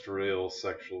 Extraterrestrial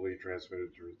sexually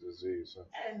transmitted disease. So.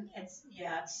 And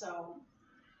so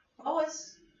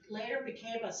Boas later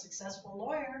became a successful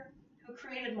lawyer who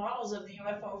created models of the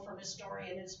UFO from his story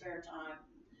in his spare time.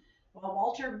 While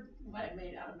Walter,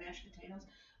 made out of mashed potatoes.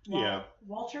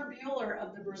 Walter Bueller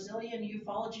of the Brazilian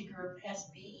ufology group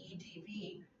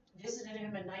SBEDV visited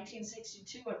him in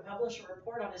 1962 and published a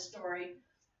report on his story.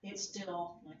 It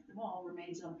still, like them all,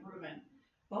 remains unproven.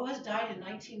 Boas died in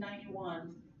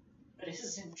 1991, but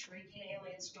his intriguing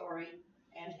alien story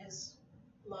and his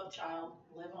love child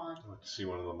live on. I'd like to see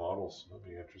one of the models. That'd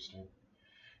be interesting.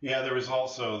 Yeah, there was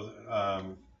also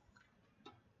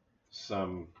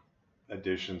some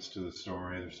additions to the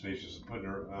story. There's spaces putting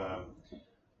her.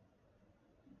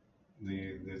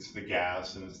 It's the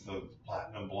gas and it's the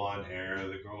platinum blonde hair.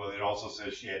 The girl. It also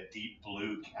says she had deep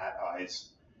blue cat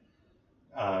eyes.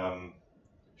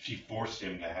 She forced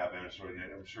him to have them. So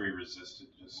I'm sure he resisted.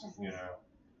 Just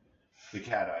the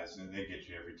cat eyes, and they get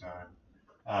you every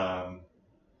time.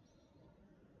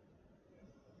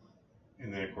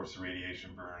 And then, of course, the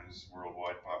radiation burns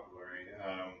worldwide popularity.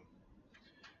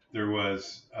 There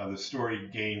was the story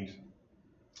gained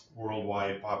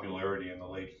worldwide popularity in the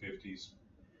late 50s.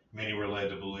 Many were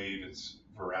led to believe its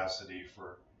veracity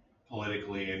for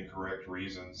politically incorrect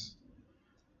reasons,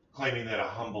 claiming that a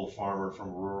humble farmer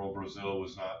from rural Brazil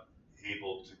was not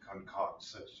able to concoct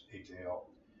such a tale.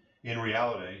 In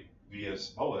reality, V.S.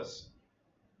 Boas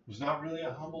was not really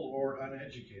a humble or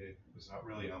uneducated. His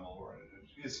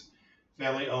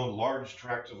family owned large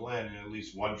tracts of land and at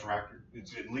least one tractor.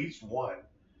 It's at least one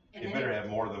And He then better have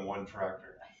more than one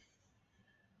tractor.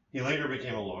 He later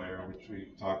became a lawyer, which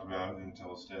we talked about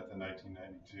until his death in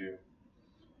 1992.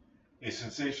 A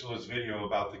sensationalist video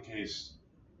about the case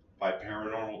by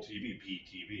Paranormal TV,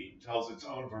 PTV, tells its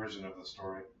own version of the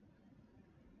story.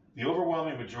 The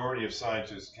overwhelming majority of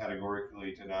scientists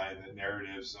categorically deny that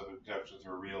narratives of abductions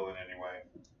are real in any way.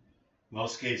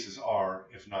 Most cases are,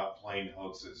 if not plain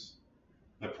hoaxes,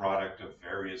 the product of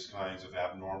various kinds of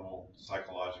abnormal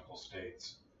psychological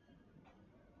states.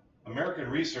 American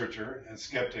researcher and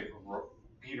skeptic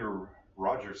Peter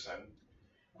Rogerson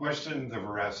questioned the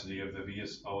veracity of the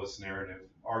Villas-Boas narrative,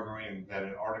 arguing that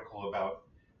an article about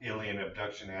alien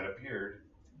abduction had appeared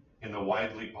in the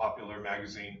widely popular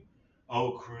magazine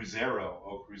O Cruzeiro.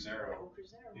 Oh, Cruzeiro.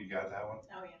 You got that one?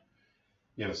 Oh, yeah.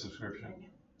 You have a subscription?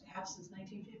 I have since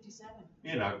 1957.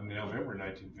 In November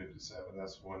 1957,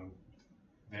 that's one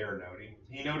they're noting.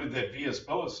 He noted that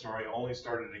Villas-Boas' story only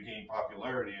started to gain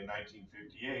popularity in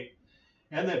 1958,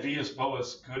 and that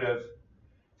Villas-Boas could have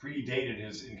predated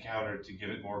his encounter to give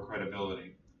it more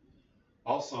credibility.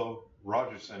 Also,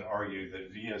 Rogerson argued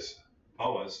that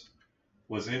Villas-Boas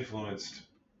was influenced,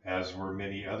 as were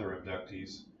many other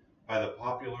abductees, by the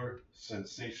popular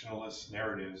sensationalist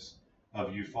narratives of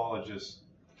ufologist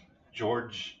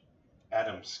George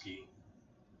Adamski.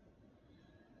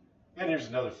 And here's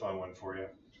another fun one for you.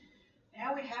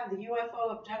 Now we have the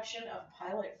UFO abduction of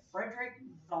pilot Frederick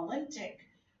Valentik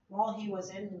while he was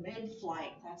in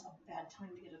mid-flight. That's a bad time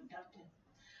to get abducted.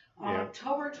 On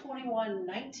October 21,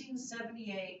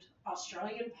 1978,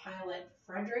 Australian pilot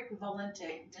Frederick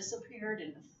Valentik disappeared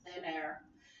in thin air.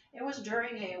 It was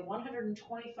during a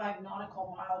 125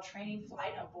 nautical mile training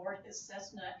flight aboard his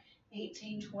Cessna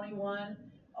 1821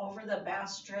 over the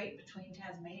Bass Strait between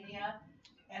Tasmania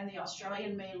and the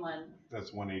Australian mainland.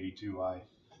 That's 182I.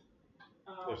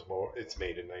 There's more. It's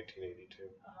made in 1982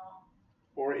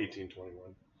 or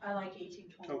 1821. I like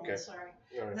 1821. Okay. Sorry.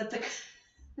 Right. That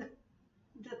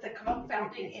the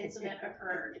confounding incident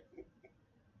occurred.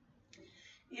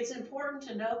 It's important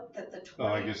to note that the 20...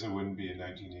 I guess it wouldn't be in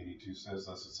 1982 unless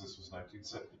this was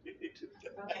 1978.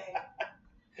 Okay.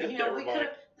 You know, we could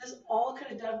have, this all could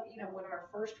have done, you know, when our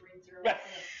first read through,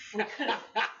 we could have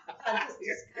had this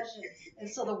discussion, and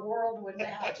so the world wouldn't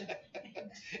have to.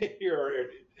 Here are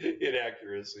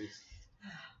inaccuracies.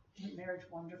 Marriage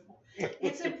wonderful.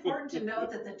 It's important to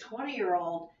note that the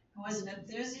 20-year-old, who was an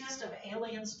enthusiast of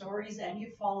alien stories and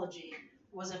ufology,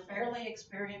 was a fairly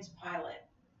experienced pilot.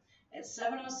 At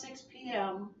 7:06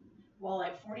 p.m., while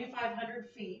at 4,500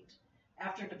 feet,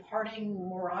 after departing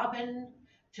Moorabbin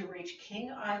to reach King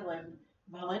Island,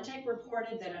 Valentik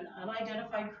reported that an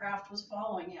unidentified craft was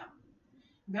following him.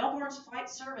 Melbourne's flight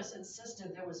service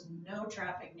insisted there was no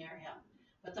traffic near him,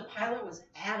 but the pilot was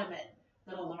adamant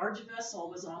that a large vessel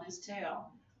was on his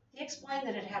tail. He explained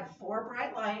that it had 4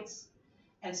 bright lights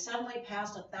and suddenly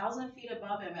passed 1,000 feet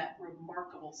above him at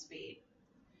remarkable speed.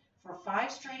 For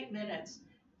 5 straight minutes,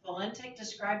 Valentik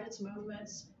described its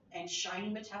movements and shiny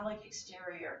metallic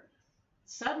exterior.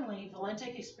 Suddenly,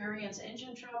 Valentik experienced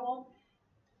engine trouble.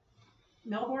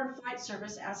 Melbourne Flight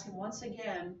Service asked him once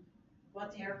again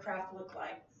what the aircraft looked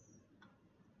like.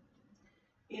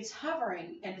 It's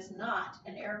hovering and is not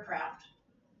an aircraft,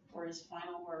 were his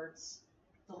final words.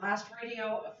 The last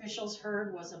radio officials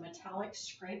heard was a metallic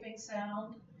scraping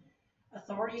sound.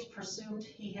 Authorities presumed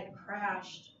he had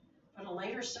crashed, but a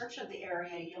later search of the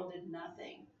area yielded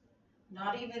nothing.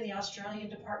 Not even the Australian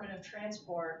Department of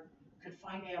Transport could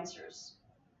find answers.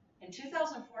 In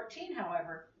 2014,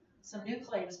 however, some new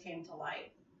claims came to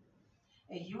light.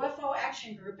 A UFO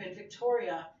action group in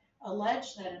Victoria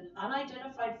alleged that an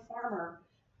unidentified farmer,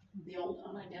 the old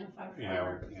unidentified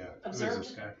farmer,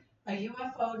 observed a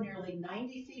UFO nearly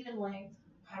 90 feet in length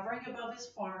hovering above his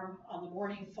farm on the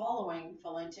morning following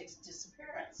Valentik's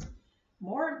disappearance.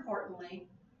 More importantly,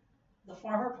 the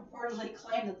farmer purportedly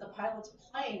claimed that the pilot's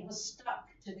plane was stuck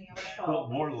to the UFO. Well,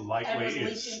 more than likely and was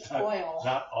it's leaking stuck, oil.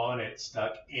 not on it,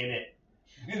 stuck in it.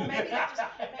 Well, maybe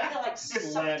they like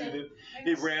sucked it.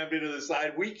 It rammed into the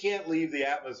side. We can't leave the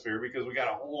atmosphere because we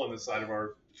got a hole in the side of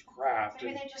our craft.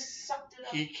 Maybe they just sucked it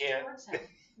up He can't. towards him.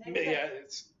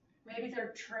 Maybe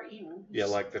they're trading. Yeah,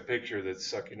 like the picture that's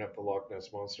sucking up the Loch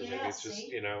Ness Monster. Yeah, Maybe it's just,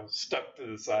 see? you know, stuck to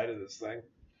the side of this thing.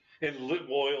 And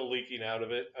oil leaking out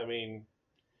of it. I mean,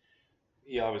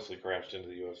 he obviously crashed into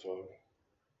the UFO.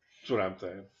 That's what I'm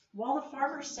saying. While the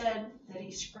farmer said that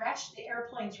he scratched the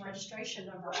airplane's registration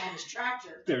number on his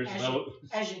tractor,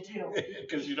 as you do,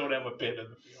 because you don't have a pen in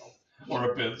the field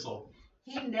or a pencil.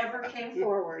 He never came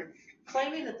forward,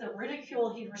 claiming that the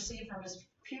ridicule he'd received from his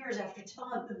peers after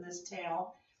telling them this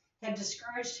tale had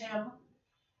discouraged him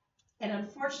And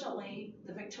unfortunately,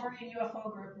 the Victorian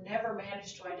UFO group never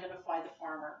managed to identify the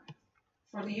farmer.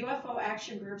 For the UFO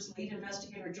Action Group's lead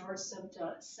investigator, George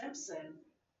Simpson,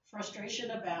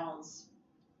 frustration abounds.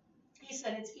 He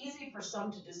said it's easy for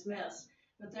some to dismiss,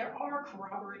 but there are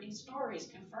corroborating stories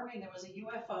confirming there was a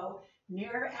UFO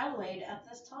near Adelaide at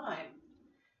this time.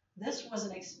 This was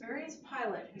an experienced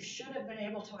pilot who should have been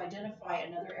able to identify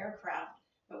another aircraft,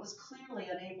 but was clearly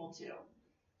unable to.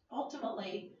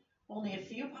 Ultimately, only a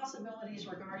few possibilities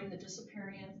regarding the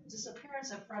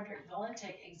disappearance of Frederick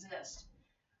Valentic exist.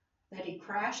 That he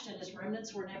crashed and his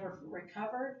remnants were never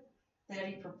recovered, that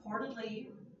he purportedly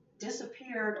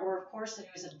disappeared, or of course that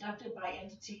he was abducted by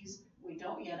entities we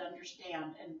don't yet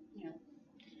understand and,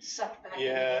 sucked back.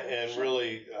 Yeah, and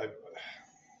really,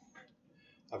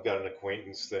 I've got an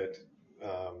acquaintance that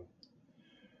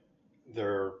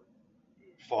their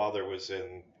father was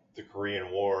in the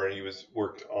Korean War, and he wasn't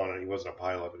a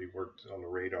pilot, but he worked on the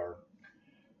radar.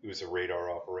 He was a radar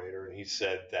operator, and he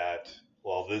said that,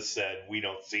 well, this said we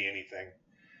don't see anything.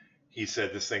 He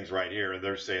said this thing's right here, and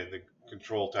they're saying the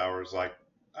control tower is like,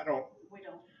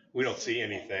 we don't see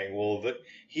anything. Well,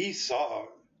 he saw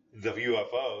the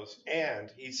UFOs,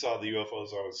 and he saw the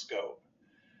UFOs on a scope.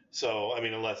 So, I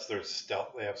mean, unless they're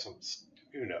stealth, they have some,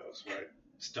 who knows, right?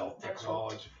 Stealth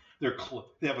technology.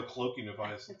 They have a cloaking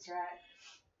device. That's right.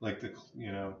 Like They're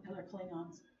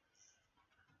Klingons.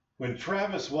 When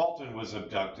Travis Walton was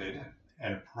abducted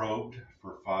and probed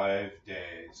for 5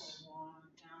 days. That's a long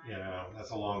time. That's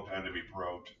a long time to be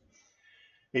probed.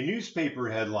 A newspaper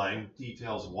headline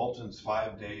details Walton's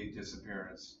 5-day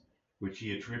disappearance, which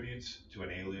he attributes to an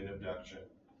alien abduction.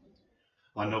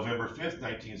 On November 5th,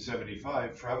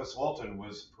 1975, Travis Walton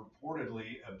was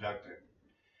purportedly abducted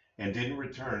and didn't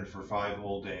return for 5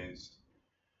 whole days.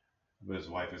 But his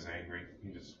wife is angry.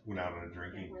 He just went out on a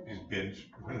drinking. He's binge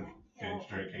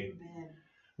drinking.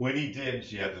 When he did,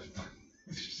 she had the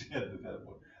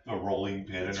rolling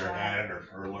pin in her hand and her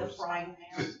curlers. The frying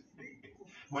pan.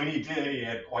 When he did, he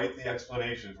had quite the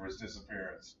explanation for his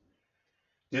disappearance.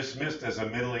 Dismissed as a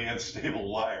mentally unstable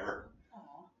liar.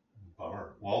 Aww.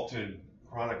 Bummer. Walton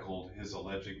chronicled his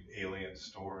alleged alien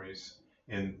stories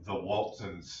in The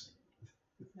Waltons.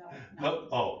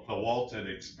 The Walton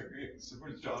Experience.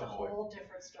 Where's John It's a Boy? whole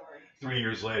different story. 3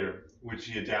 years later, which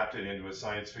he adapted into a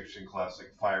science fiction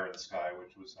classic, Fire in the Sky,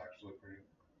 which was actually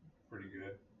pretty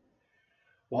good.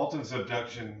 Walton's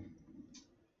abduction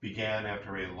began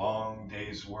after a long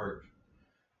day's work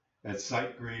at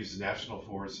Sitgreaves National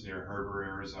Forest near Heber,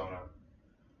 Arizona.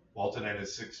 Walton and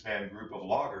his 6-man group of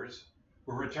loggers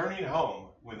were returning home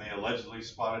when they allegedly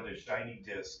spotted a shiny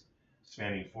disc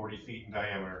spanning 40 feet in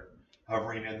diameter,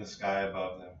 hovering in the sky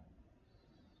above them.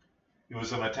 It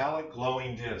was a metallic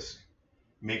glowing disc,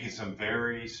 making some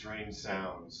very strange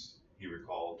sounds, he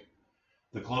recalled.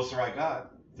 The closer I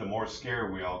got, the more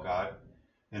scared we all got,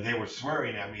 and they were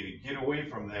swearing at me to get away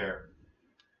from there.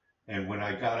 And when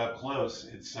I got up close,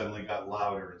 it suddenly got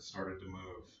louder and started to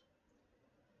move.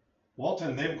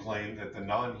 Walton then claimed that the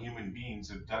non-human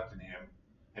beings abducted him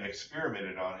and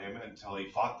experimented on him until he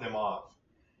fought them off.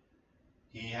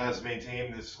 He has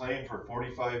maintained this claim for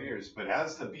 45 years, but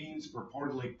as the beings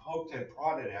purportedly poked and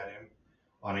prodded at him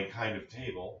on a kind of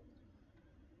table,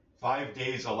 5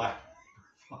 days elapsed.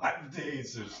 5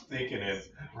 days of thinking it,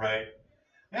 right?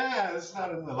 Yeah, it's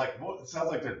not it sounds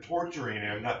like they're torturing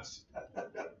him.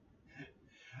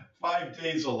 5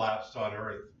 days elapsed on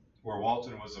Earth, where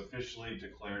Walton was officially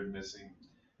declared missing,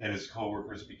 and his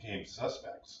co-workers became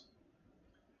suspects.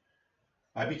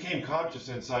 I became conscious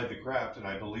inside the craft, and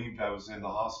I believed I was in the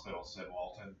hospital, said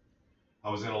Walton. I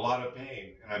was in a lot of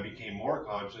pain, and I became more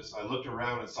conscious. I looked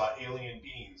around and saw alien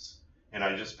beings, and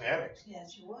I just panicked.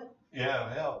 Yes, you would.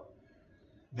 Yeah, hell.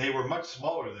 They were much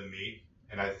smaller than me,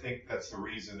 and I think that's the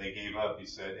reason they gave up, he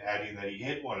said, adding that he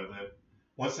hit one of them.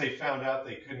 Once they found out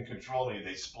they couldn't control me,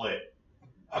 they split.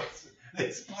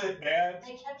 They split, man.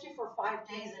 They kept you for 5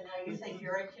 days, and now you think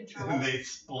you're in control. They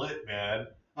split, man.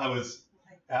 I was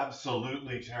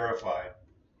absolutely terrified.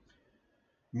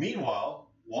 Meanwhile,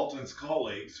 Walton's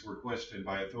colleagues were questioned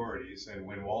by authorities, and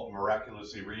when Walton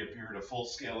miraculously reappeared, a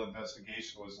full-scale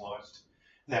investigation was launched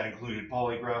that included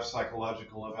polygraphs,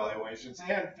 psychological evaluations,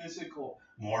 and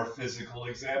more physical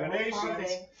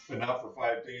examinations, but not for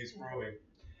 5 days probing.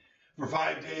 For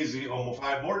 5 days,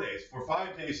 5 more days. For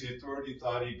 5 days, the authority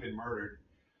thought he'd been murdered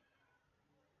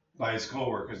by his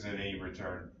co-workers, and he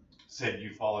returned, said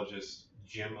ufologist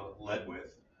Jim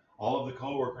Ledwith. All of the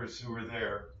co-workers who were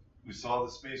there, who saw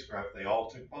the spacecraft, they all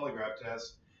took polygraph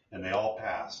tests, and they all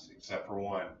passed, except for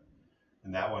one,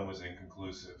 and that one was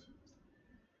inconclusive.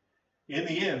 In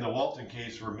the end, the Walton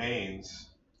case remains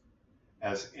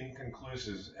as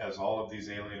inconclusive as all of these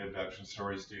alien abduction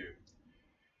stories do.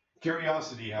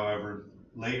 Curiosity, however,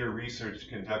 later research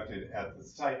conducted at the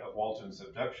site of Walton's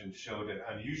abduction showed an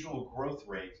unusual growth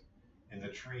rate in the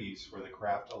trees where the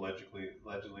craft allegedly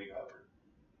hovered.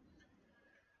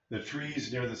 The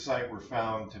trees near the site were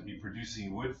found to be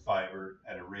producing wood fiber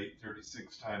at a rate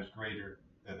 36 times greater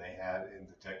than they had in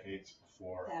the decades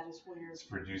before. That is weird. It's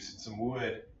producing some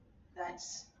wood.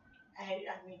 That's, I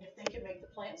mean, if they could make the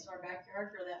plants in our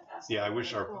backyard grow that fast. Yeah, I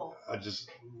wish cool. I'd just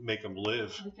make them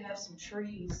live. We could have some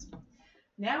trees.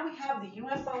 Now we have the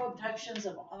UFO abductions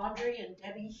of Audrey and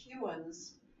Debbie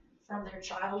Hewins from their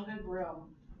childhood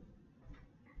room.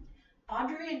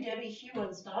 Audrey and Debbie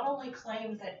Hewins not only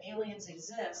claimed that aliens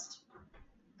exist,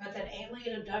 but that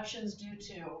alien abductions do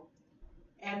too,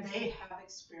 and they have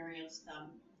experienced them.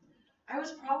 I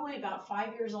was probably about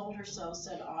 5 years old or so,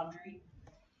 said Audrey,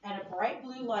 and a bright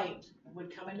blue light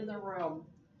would come into the room,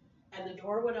 and the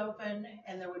door would open,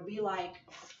 and there would be like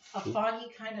a foggy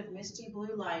kind of misty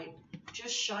blue light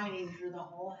just shining through the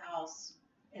whole house,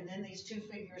 and then these two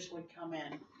figures would come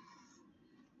in.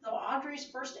 Though Audrey's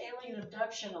first alien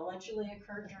abduction allegedly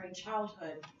occurred during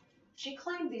childhood, she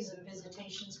claimed these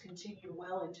visitations continued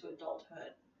well into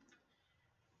adulthood.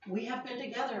 We have been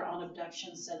together on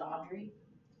abductions, said Audrey.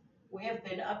 We have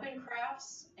been up in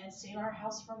crafts and seen our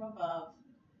house from above,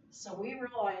 so we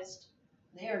realized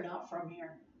they are not from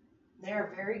here. They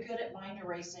are very good at mind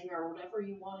erasing, or whatever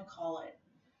you want to call it.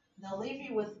 They'll leave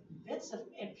you with bits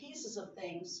and pieces of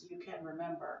things you can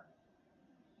remember.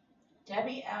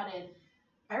 Debbie added,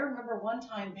 I remember one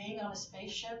time being on a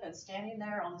spaceship and standing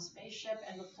there on the spaceship,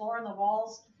 and the floor and the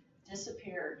walls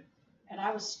disappeared, and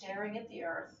I was staring at the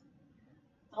earth.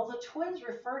 Though the twins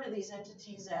refer to these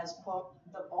entities as, quote,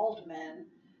 the bald men,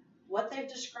 what they've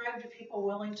described to people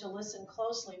willing to listen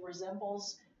closely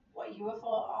resembles what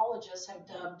UFOologists have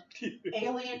dubbed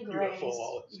alien grays.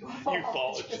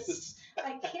 Ufologists.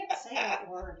 I can't say that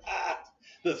word.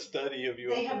 The study of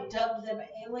UFOs. They have dubbed them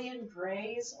alien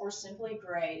grays or simply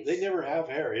grays. They never have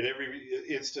hair. In every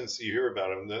instance you hear about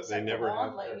them, they never have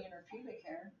hair. Blonde lady and her pubic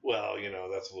hair. Well,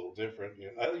 that's a little different.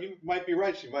 You might be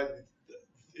right. She might,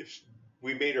 if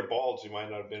we made her bald, she might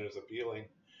not have been as appealing.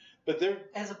 But they're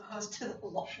as opposed to the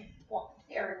long blonde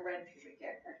hair and red pubic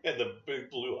hair and the big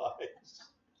blue eyes.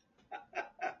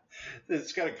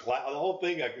 It's got a the whole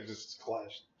thing. I could just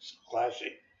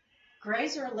clashing.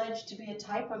 Grays are alleged to be a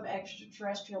type of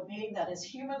extraterrestrial being that is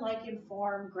human-like in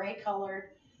form, gray-colored,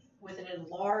 with an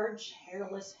enlarged,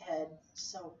 hairless head.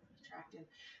 So attractive.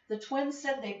 The twins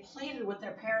said they pleaded with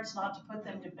their parents not to put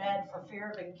them to bed for fear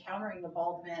of encountering the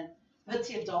bald men, but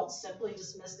the adults simply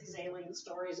dismissed these alien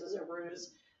stories as a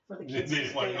ruse for the kids to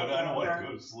stay up. I don't want to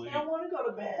go to sleep. They don't want to go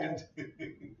to bed.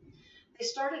 They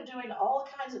started doing all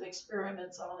kinds of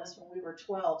experiments on us when we were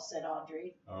 12, said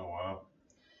Audrey. Oh, wow.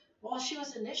 While she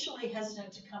was initially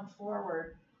hesitant to come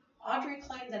forward, Audrey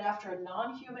claimed that after a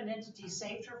non-human entity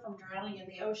saved her from drowning in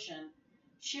the ocean,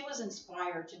 she was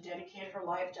inspired to dedicate her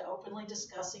life to openly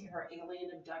discussing her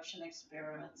alien abduction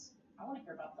experiments. I want to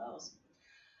hear about those.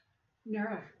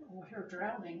 Her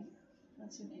drowning.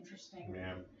 That's an interesting.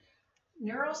 Yeah.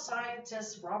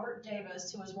 Neuroscientist Robert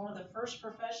Davis, who was one of the first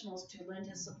professionals to lend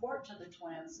his support to the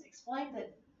twins, explained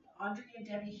that Audrey and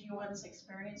Debbie Hewins'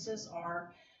 experiences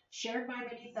are shared by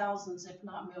many thousands, if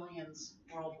not millions,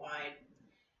 worldwide.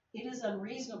 It is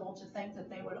unreasonable to think that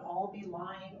they would all be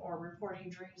lying or reporting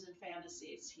dreams and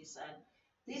fantasies, he said.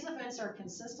 These events are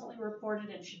consistently reported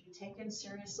and should be taken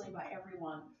seriously by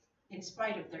everyone, in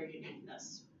spite of their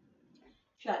uniqueness.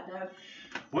 Shut, Doug.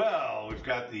 Well, we've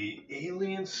got the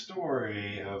alien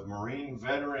story of Marine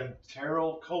veteran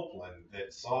Terrell Copeland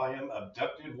that saw him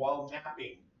abducted while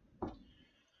napping.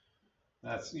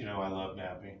 That's, I love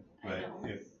napping. But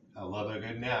I love a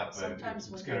good nap, but sometimes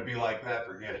if it's going to be like that,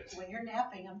 forget it. When you're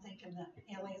napping, I'm thinking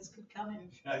the aliens could come in.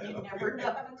 You never know,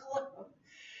 have a clue.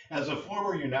 As a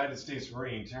former United States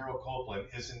Marine, Terrell Copeland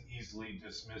isn't easily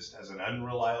dismissed as an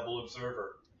unreliable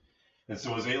observer. And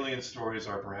so his alien stories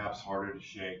are perhaps harder to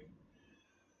shake.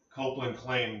 Copeland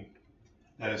claimed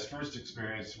that his first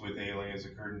experience with aliens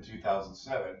occurred in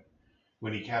 2007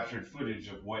 when he captured footage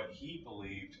of what he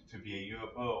believed to be a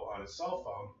UFO on his cell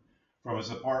phone from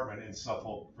his apartment in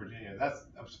Suffolk, Virginia.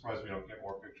 I'm surprised we don't get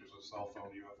more pictures of cell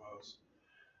phone UFOs.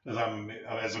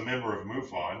 As a member of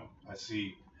MUFON,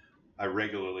 I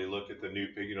regularly look at the new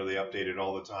picture. They update it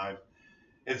all the time.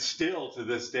 And still to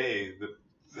this day,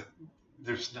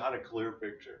 there's not a clear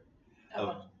picture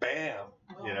of BAM,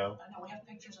 Well, I know we have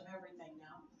pictures of everything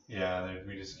now. Yeah,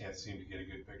 we just can't seem to get a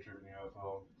good picture of an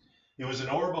UFO. It was an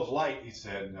orb of light, he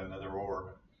said, another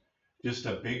orb. Just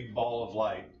a big ball of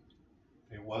light.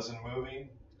 It wasn't moving.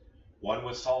 One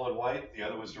was solid white, the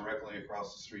other was directly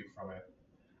across the street from it,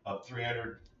 up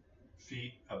 300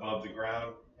 feet above the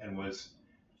ground, and was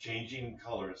changing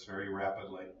colors very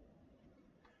rapidly.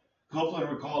 Copeland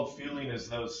recalled feeling as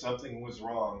though something was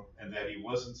wrong and that he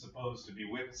wasn't supposed to be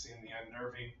witnessing the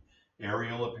unnerving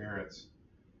aerial appearance.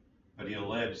 But he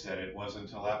alleged that it wasn't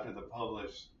until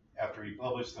after he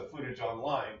published the footage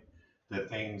online that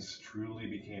things truly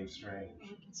became strange.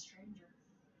 Stranger.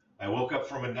 I woke up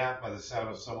from a nap by the sound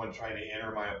of someone trying to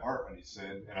enter my apartment, he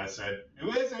said, and I said, "Who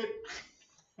is it?"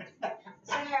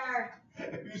 There.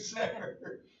 Who's there?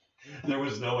 There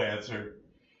was no answer.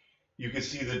 You could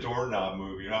see the doorknob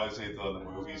moving. You know, I always say on the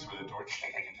movies where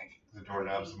the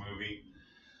doorknob's moving,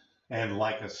 and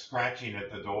like a scratching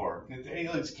at the door. The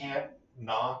aliens can't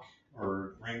knock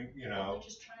or ring, you know. They're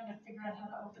just trying to figure out how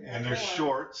to open And the they're door.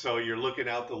 short, so you're looking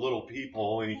out the little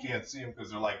peephole, and you can't see them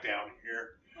because they're like down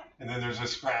here. And then there's a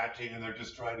scratching, and they're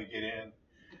just trying to get in.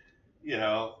 You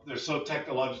know, they're so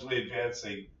technologically advanced,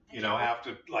 they have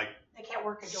to like They can't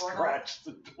work a door. scratch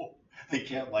the door. They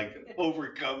can't like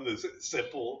overcome this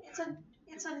simple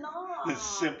It's a knob. this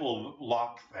simple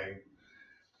lock thing.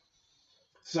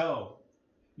 So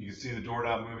you can see the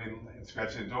doorknob moving and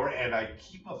scratching the door, and I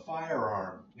keep a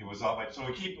firearm. It was on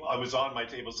I was on my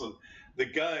table, so the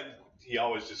gun he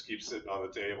always just keeps sitting on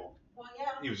the table. Well,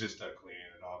 yeah. He was just done cleaning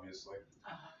it, obviously.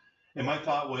 Uh-huh. And my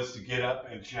thought was to get up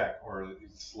and check, or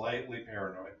slightly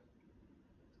paranoid.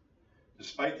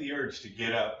 Despite the urge to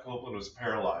get up, Copeland was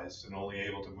paralyzed and only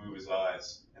able to move his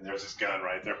eyes. And there's this gun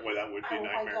right there. Boy, that would be a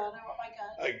nightmare. Oh my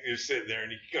God. Like you're sitting there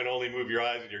and you can only move your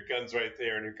eyes and your gun's right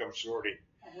there, and here comes Shorty.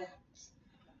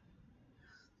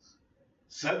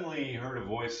 Suddenly he heard a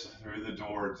voice through the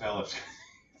door tell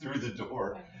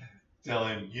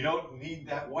him, "You don't need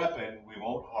that weapon. We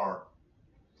won't harm."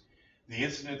 The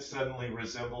incident suddenly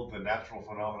resembled the natural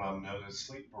phenomenon known as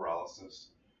sleep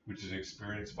paralysis, which is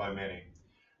experienced by many.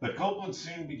 But Copeland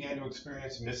soon began to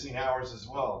experience missing hours as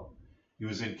well. He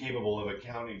was incapable of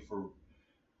accounting for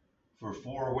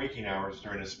 4 waking hours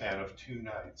during a span of 2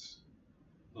 nights.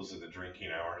 Those are the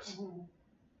drinking hours. Mm-hmm.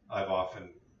 I've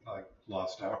often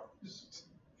lost hours.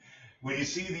 When you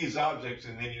see these objects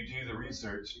and then you do the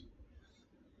research,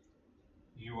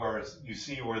 you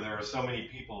see where there are so many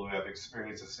people who have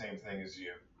experienced the same thing as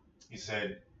you. He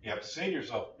said, you have to say to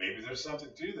yourself, maybe there's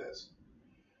something to this.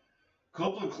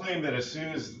 Copeland claimed that as soon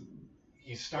as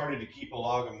he started to keep a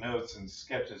log of notes and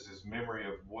sketches, his memory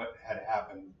of what had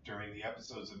happened during the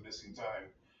episodes of Missing Time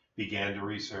began to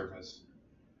resurface.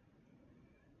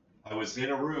 I was in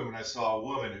a room and I saw a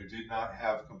woman who did not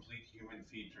have complete human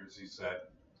features, he said.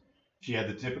 She had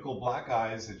the typical black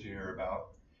eyes that you hear about.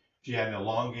 She had an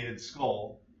elongated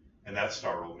skull, and that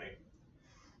startled me.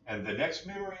 And the next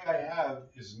memory I have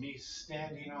is me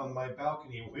standing on my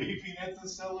balcony waving at the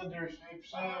cylinder-shaped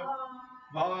ship.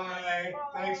 Bye.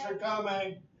 Thanks for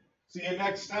coming. See you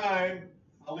next time.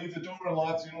 I'll leave the door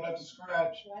unlocked so you don't have to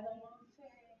scratch.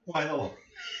 Why the long face?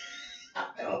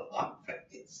 Why the long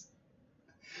face?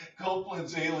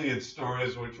 Copeland's alien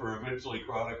stories, which were eventually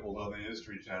chronicled on the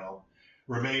History Channel,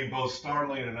 remain both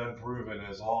startling and unproven,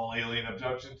 as all alien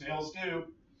abduction tales do.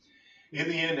 In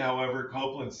the end, however,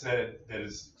 Copeland said that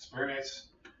his experience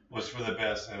was for the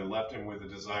best and it left him with a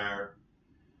desire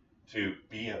to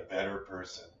be a better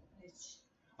person.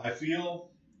 I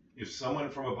feel if someone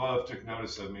from above took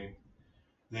notice of me,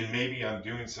 then maybe I'm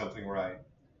doing something right.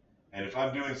 And if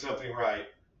I'm doing something right,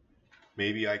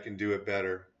 maybe I can do it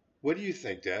better. What do you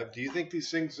think, Deb? Do you think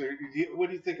these things what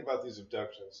do you think about these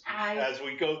abductions? As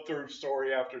we go through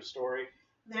story after story.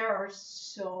 There are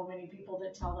so many people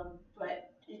that tell them,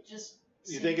 but it just...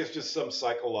 You think it's just some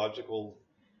psychological,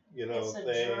 it's a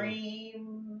thing?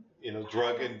 Dream.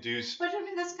 Drug-induced. But I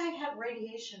mean, this guy had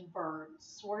radiation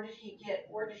burns. Where did he get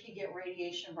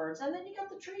radiation burns? And then you got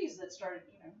the trees that started,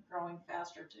 growing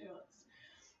faster too.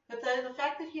 But the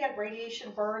fact that he had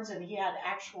radiation burns and he had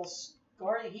actual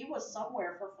scar, he was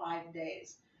somewhere for 5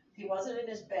 days. He wasn't in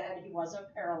his bed. He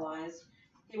wasn't paralyzed.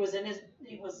 He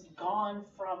was gone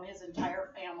from his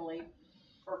entire family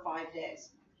for 5 days.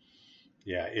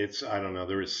 Yeah, I don't know.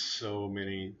 There is so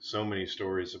many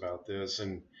stories about this,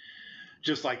 and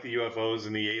just like the UFOs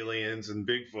and the aliens and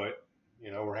Bigfoot,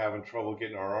 we're having trouble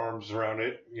getting our arms around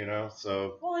it,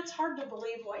 so. Well, it's hard to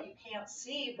believe what you can't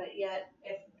see, but yet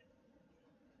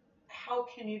how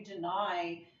can you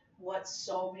deny what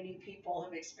so many people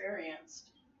have experienced?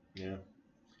 Yeah,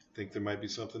 I think there might be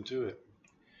something to it.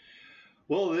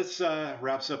 Well, this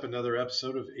wraps up another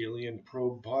episode of Alien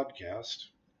Probe Podcast.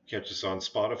 Catch us on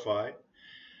Spotify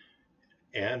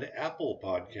and Apple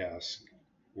Podcasts.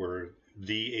 We're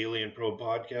the Alien Probe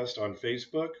Podcast on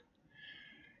Facebook,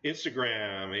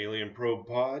 Instagram, Alien Probe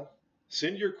Pod,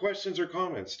 Send your questions or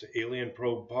comments to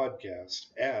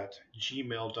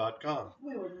alienprobepodcast@gmail.com.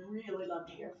 We would really love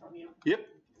to hear from you. Yep.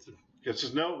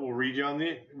 Just a note, we'll read you on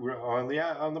the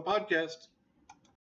podcast.